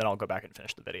point, and then I'll go back and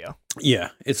finish the video. Yeah,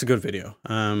 it's a good video.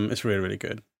 It's really, really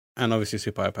good. And obviously,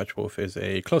 Super Eye Patch Wolf is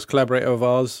a close collaborator of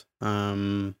ours,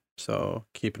 so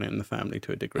keeping it in the family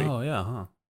to a degree. Oh, yeah,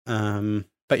 huh?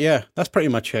 But yeah, that's pretty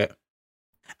much it.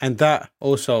 And that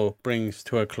also brings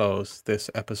to a close this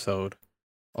episode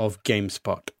of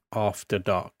GameSpot After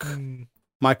Dark.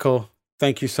 Michael,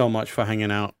 thank you so much for hanging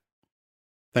out.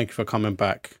 Thank you for coming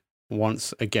back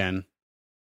once again.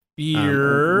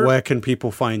 Where can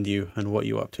people find you and what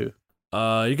you up to?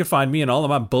 You can find me and all of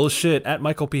my bullshit at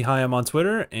Michael P. Hyam on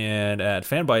Twitter and at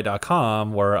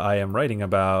fanbyte.com, where I am writing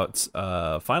about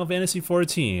Final Fantasy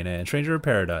XIV and Stranger of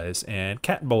Paradise and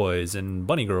Cat Boys and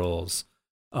Bunny Girls.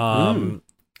 Final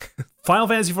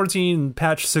Fantasy XIV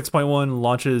patch 6.1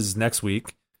 launches next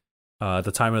week at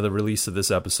the time of the release of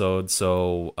this episode,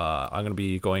 so I'm going to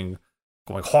be going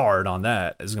hard on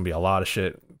that. There's going to be a lot of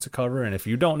shit to cover, and if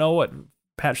you don't know what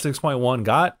patch 6.1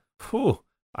 got, whew,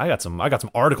 I got some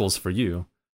articles for you.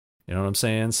 You know what I'm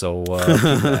saying? So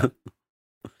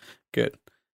good.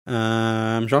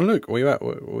 Jean-Luc, where you at?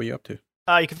 What are you up to?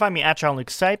 You can find me at Jean-Luc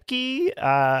Seipke.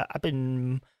 I've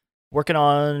been working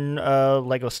on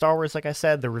Lego Star Wars, like I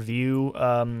said. The review is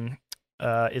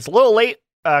a little late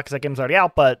because that game's already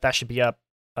out, but that should be up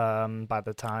by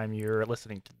the time you're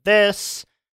listening to this.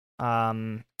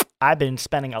 I've been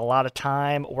spending a lot of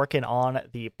time working on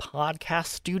the podcast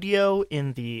studio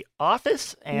in the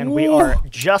office, and we are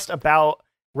just about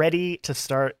ready to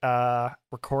start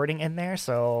recording in there.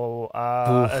 So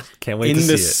can't wait in to see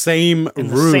the it. same room. In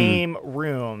the same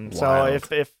room. Wild.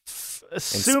 So if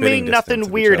assuming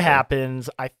nothing weird happens,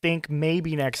 I think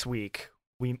maybe next week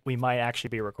we might actually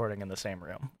be recording in the same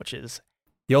room, which is...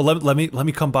 Yo, let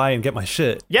me come by and get my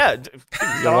shit. Yeah,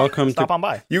 you're welcome. Stop on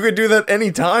by. You could do that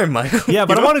anytime, Michael. Yeah,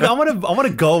 but I want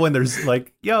to go when there's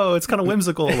like, yo, it's kind of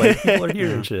whimsical, like people are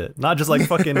here and shit, not just like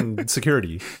fucking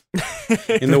security.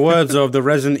 In the words of the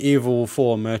Resident Evil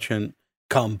 4 merchant,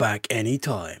 come back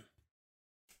anytime.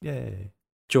 Yay,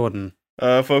 Jordan.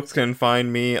 Folks can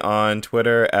find me on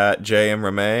Twitter at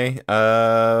JMRame.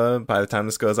 By the time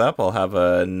this goes up, I'll have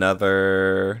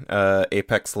another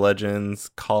Apex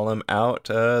Legends column out.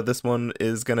 This one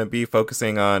is going to be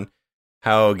focusing on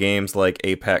how games like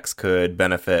Apex could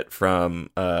benefit from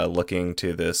looking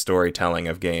to the storytelling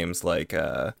of games like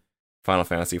Final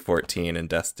Fantasy XIV and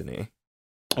Destiny.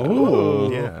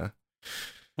 Oh, yeah.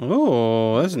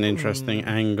 Oh, that's an interesting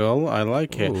angle. I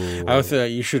like it. Ooh. I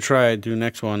think you should try do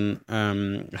next one.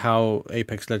 How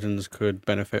Apex Legends could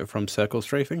benefit from circle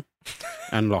strafing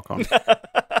and lock on.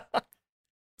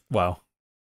 Wow.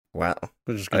 I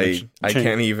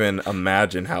can't even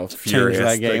imagine how furious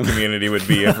that game. the community would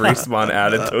be if Respawn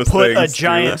added those Put things. a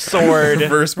giant to sword. a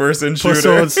first-person Put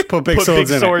shooter. put big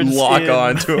swords in it. Lock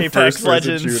on to a Apex first-person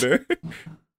Legends. shooter.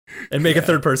 And make a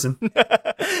third person.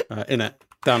 In it.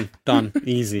 Done.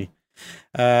 Easy.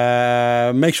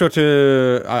 Make sure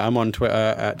to... I'm on Twitter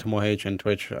at TomorH and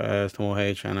Twitch as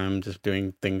TomorH, and I'm just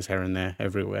doing things here and there,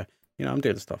 everywhere. You know, I'm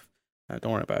doing stuff.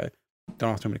 Don't worry about it.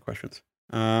 Don't ask too many questions.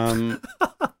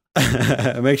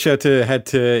 Make sure to head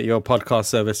to your podcast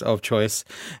service of choice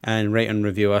and rate and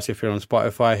review us. If you're on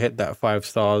Spotify, hit that 5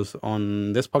 stars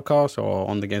on this podcast or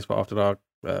on the GameSpot After Dark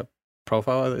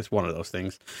profile. It's one of those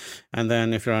things. And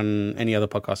then if you're on any other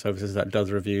podcast services that does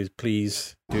reviews,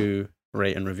 please do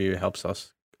rate and review. It helps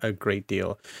us a great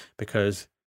deal because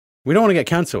we don't want to get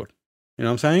cancelled. You know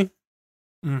what I'm saying?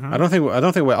 Mm-hmm. I don't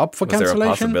think we're up for Was there a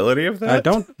cancellation. possibility of that? I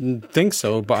don't think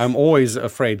so, but I'm always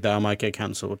afraid that I might get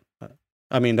cancelled.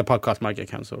 I mean, the podcast might get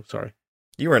cancelled. Sorry.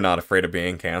 You are not afraid of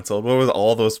being canceled. What was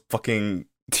all those fucking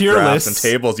Tier graphs and lists.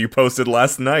 tables you posted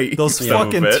last night? Those you son of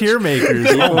a fucking bitch? tier makers.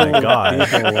 Oh my god.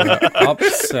 People were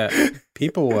upset.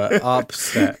 People were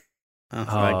upset. I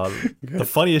was like, The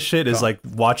funniest shit is like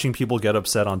watching people get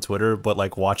upset on Twitter, but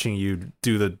like watching you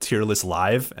do the tier list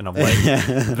live, and I'm like,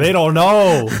 they don't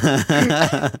know.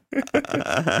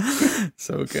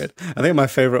 So good. I think my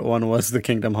favorite one was the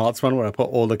Kingdom Hearts one where I put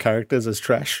all the characters as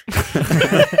trash.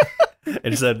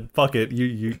 And said, "Fuck it,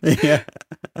 you Yeah.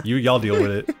 y'all deal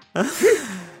with it."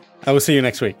 I will see you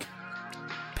next week.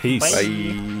 Peace. Bye.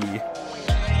 Bye.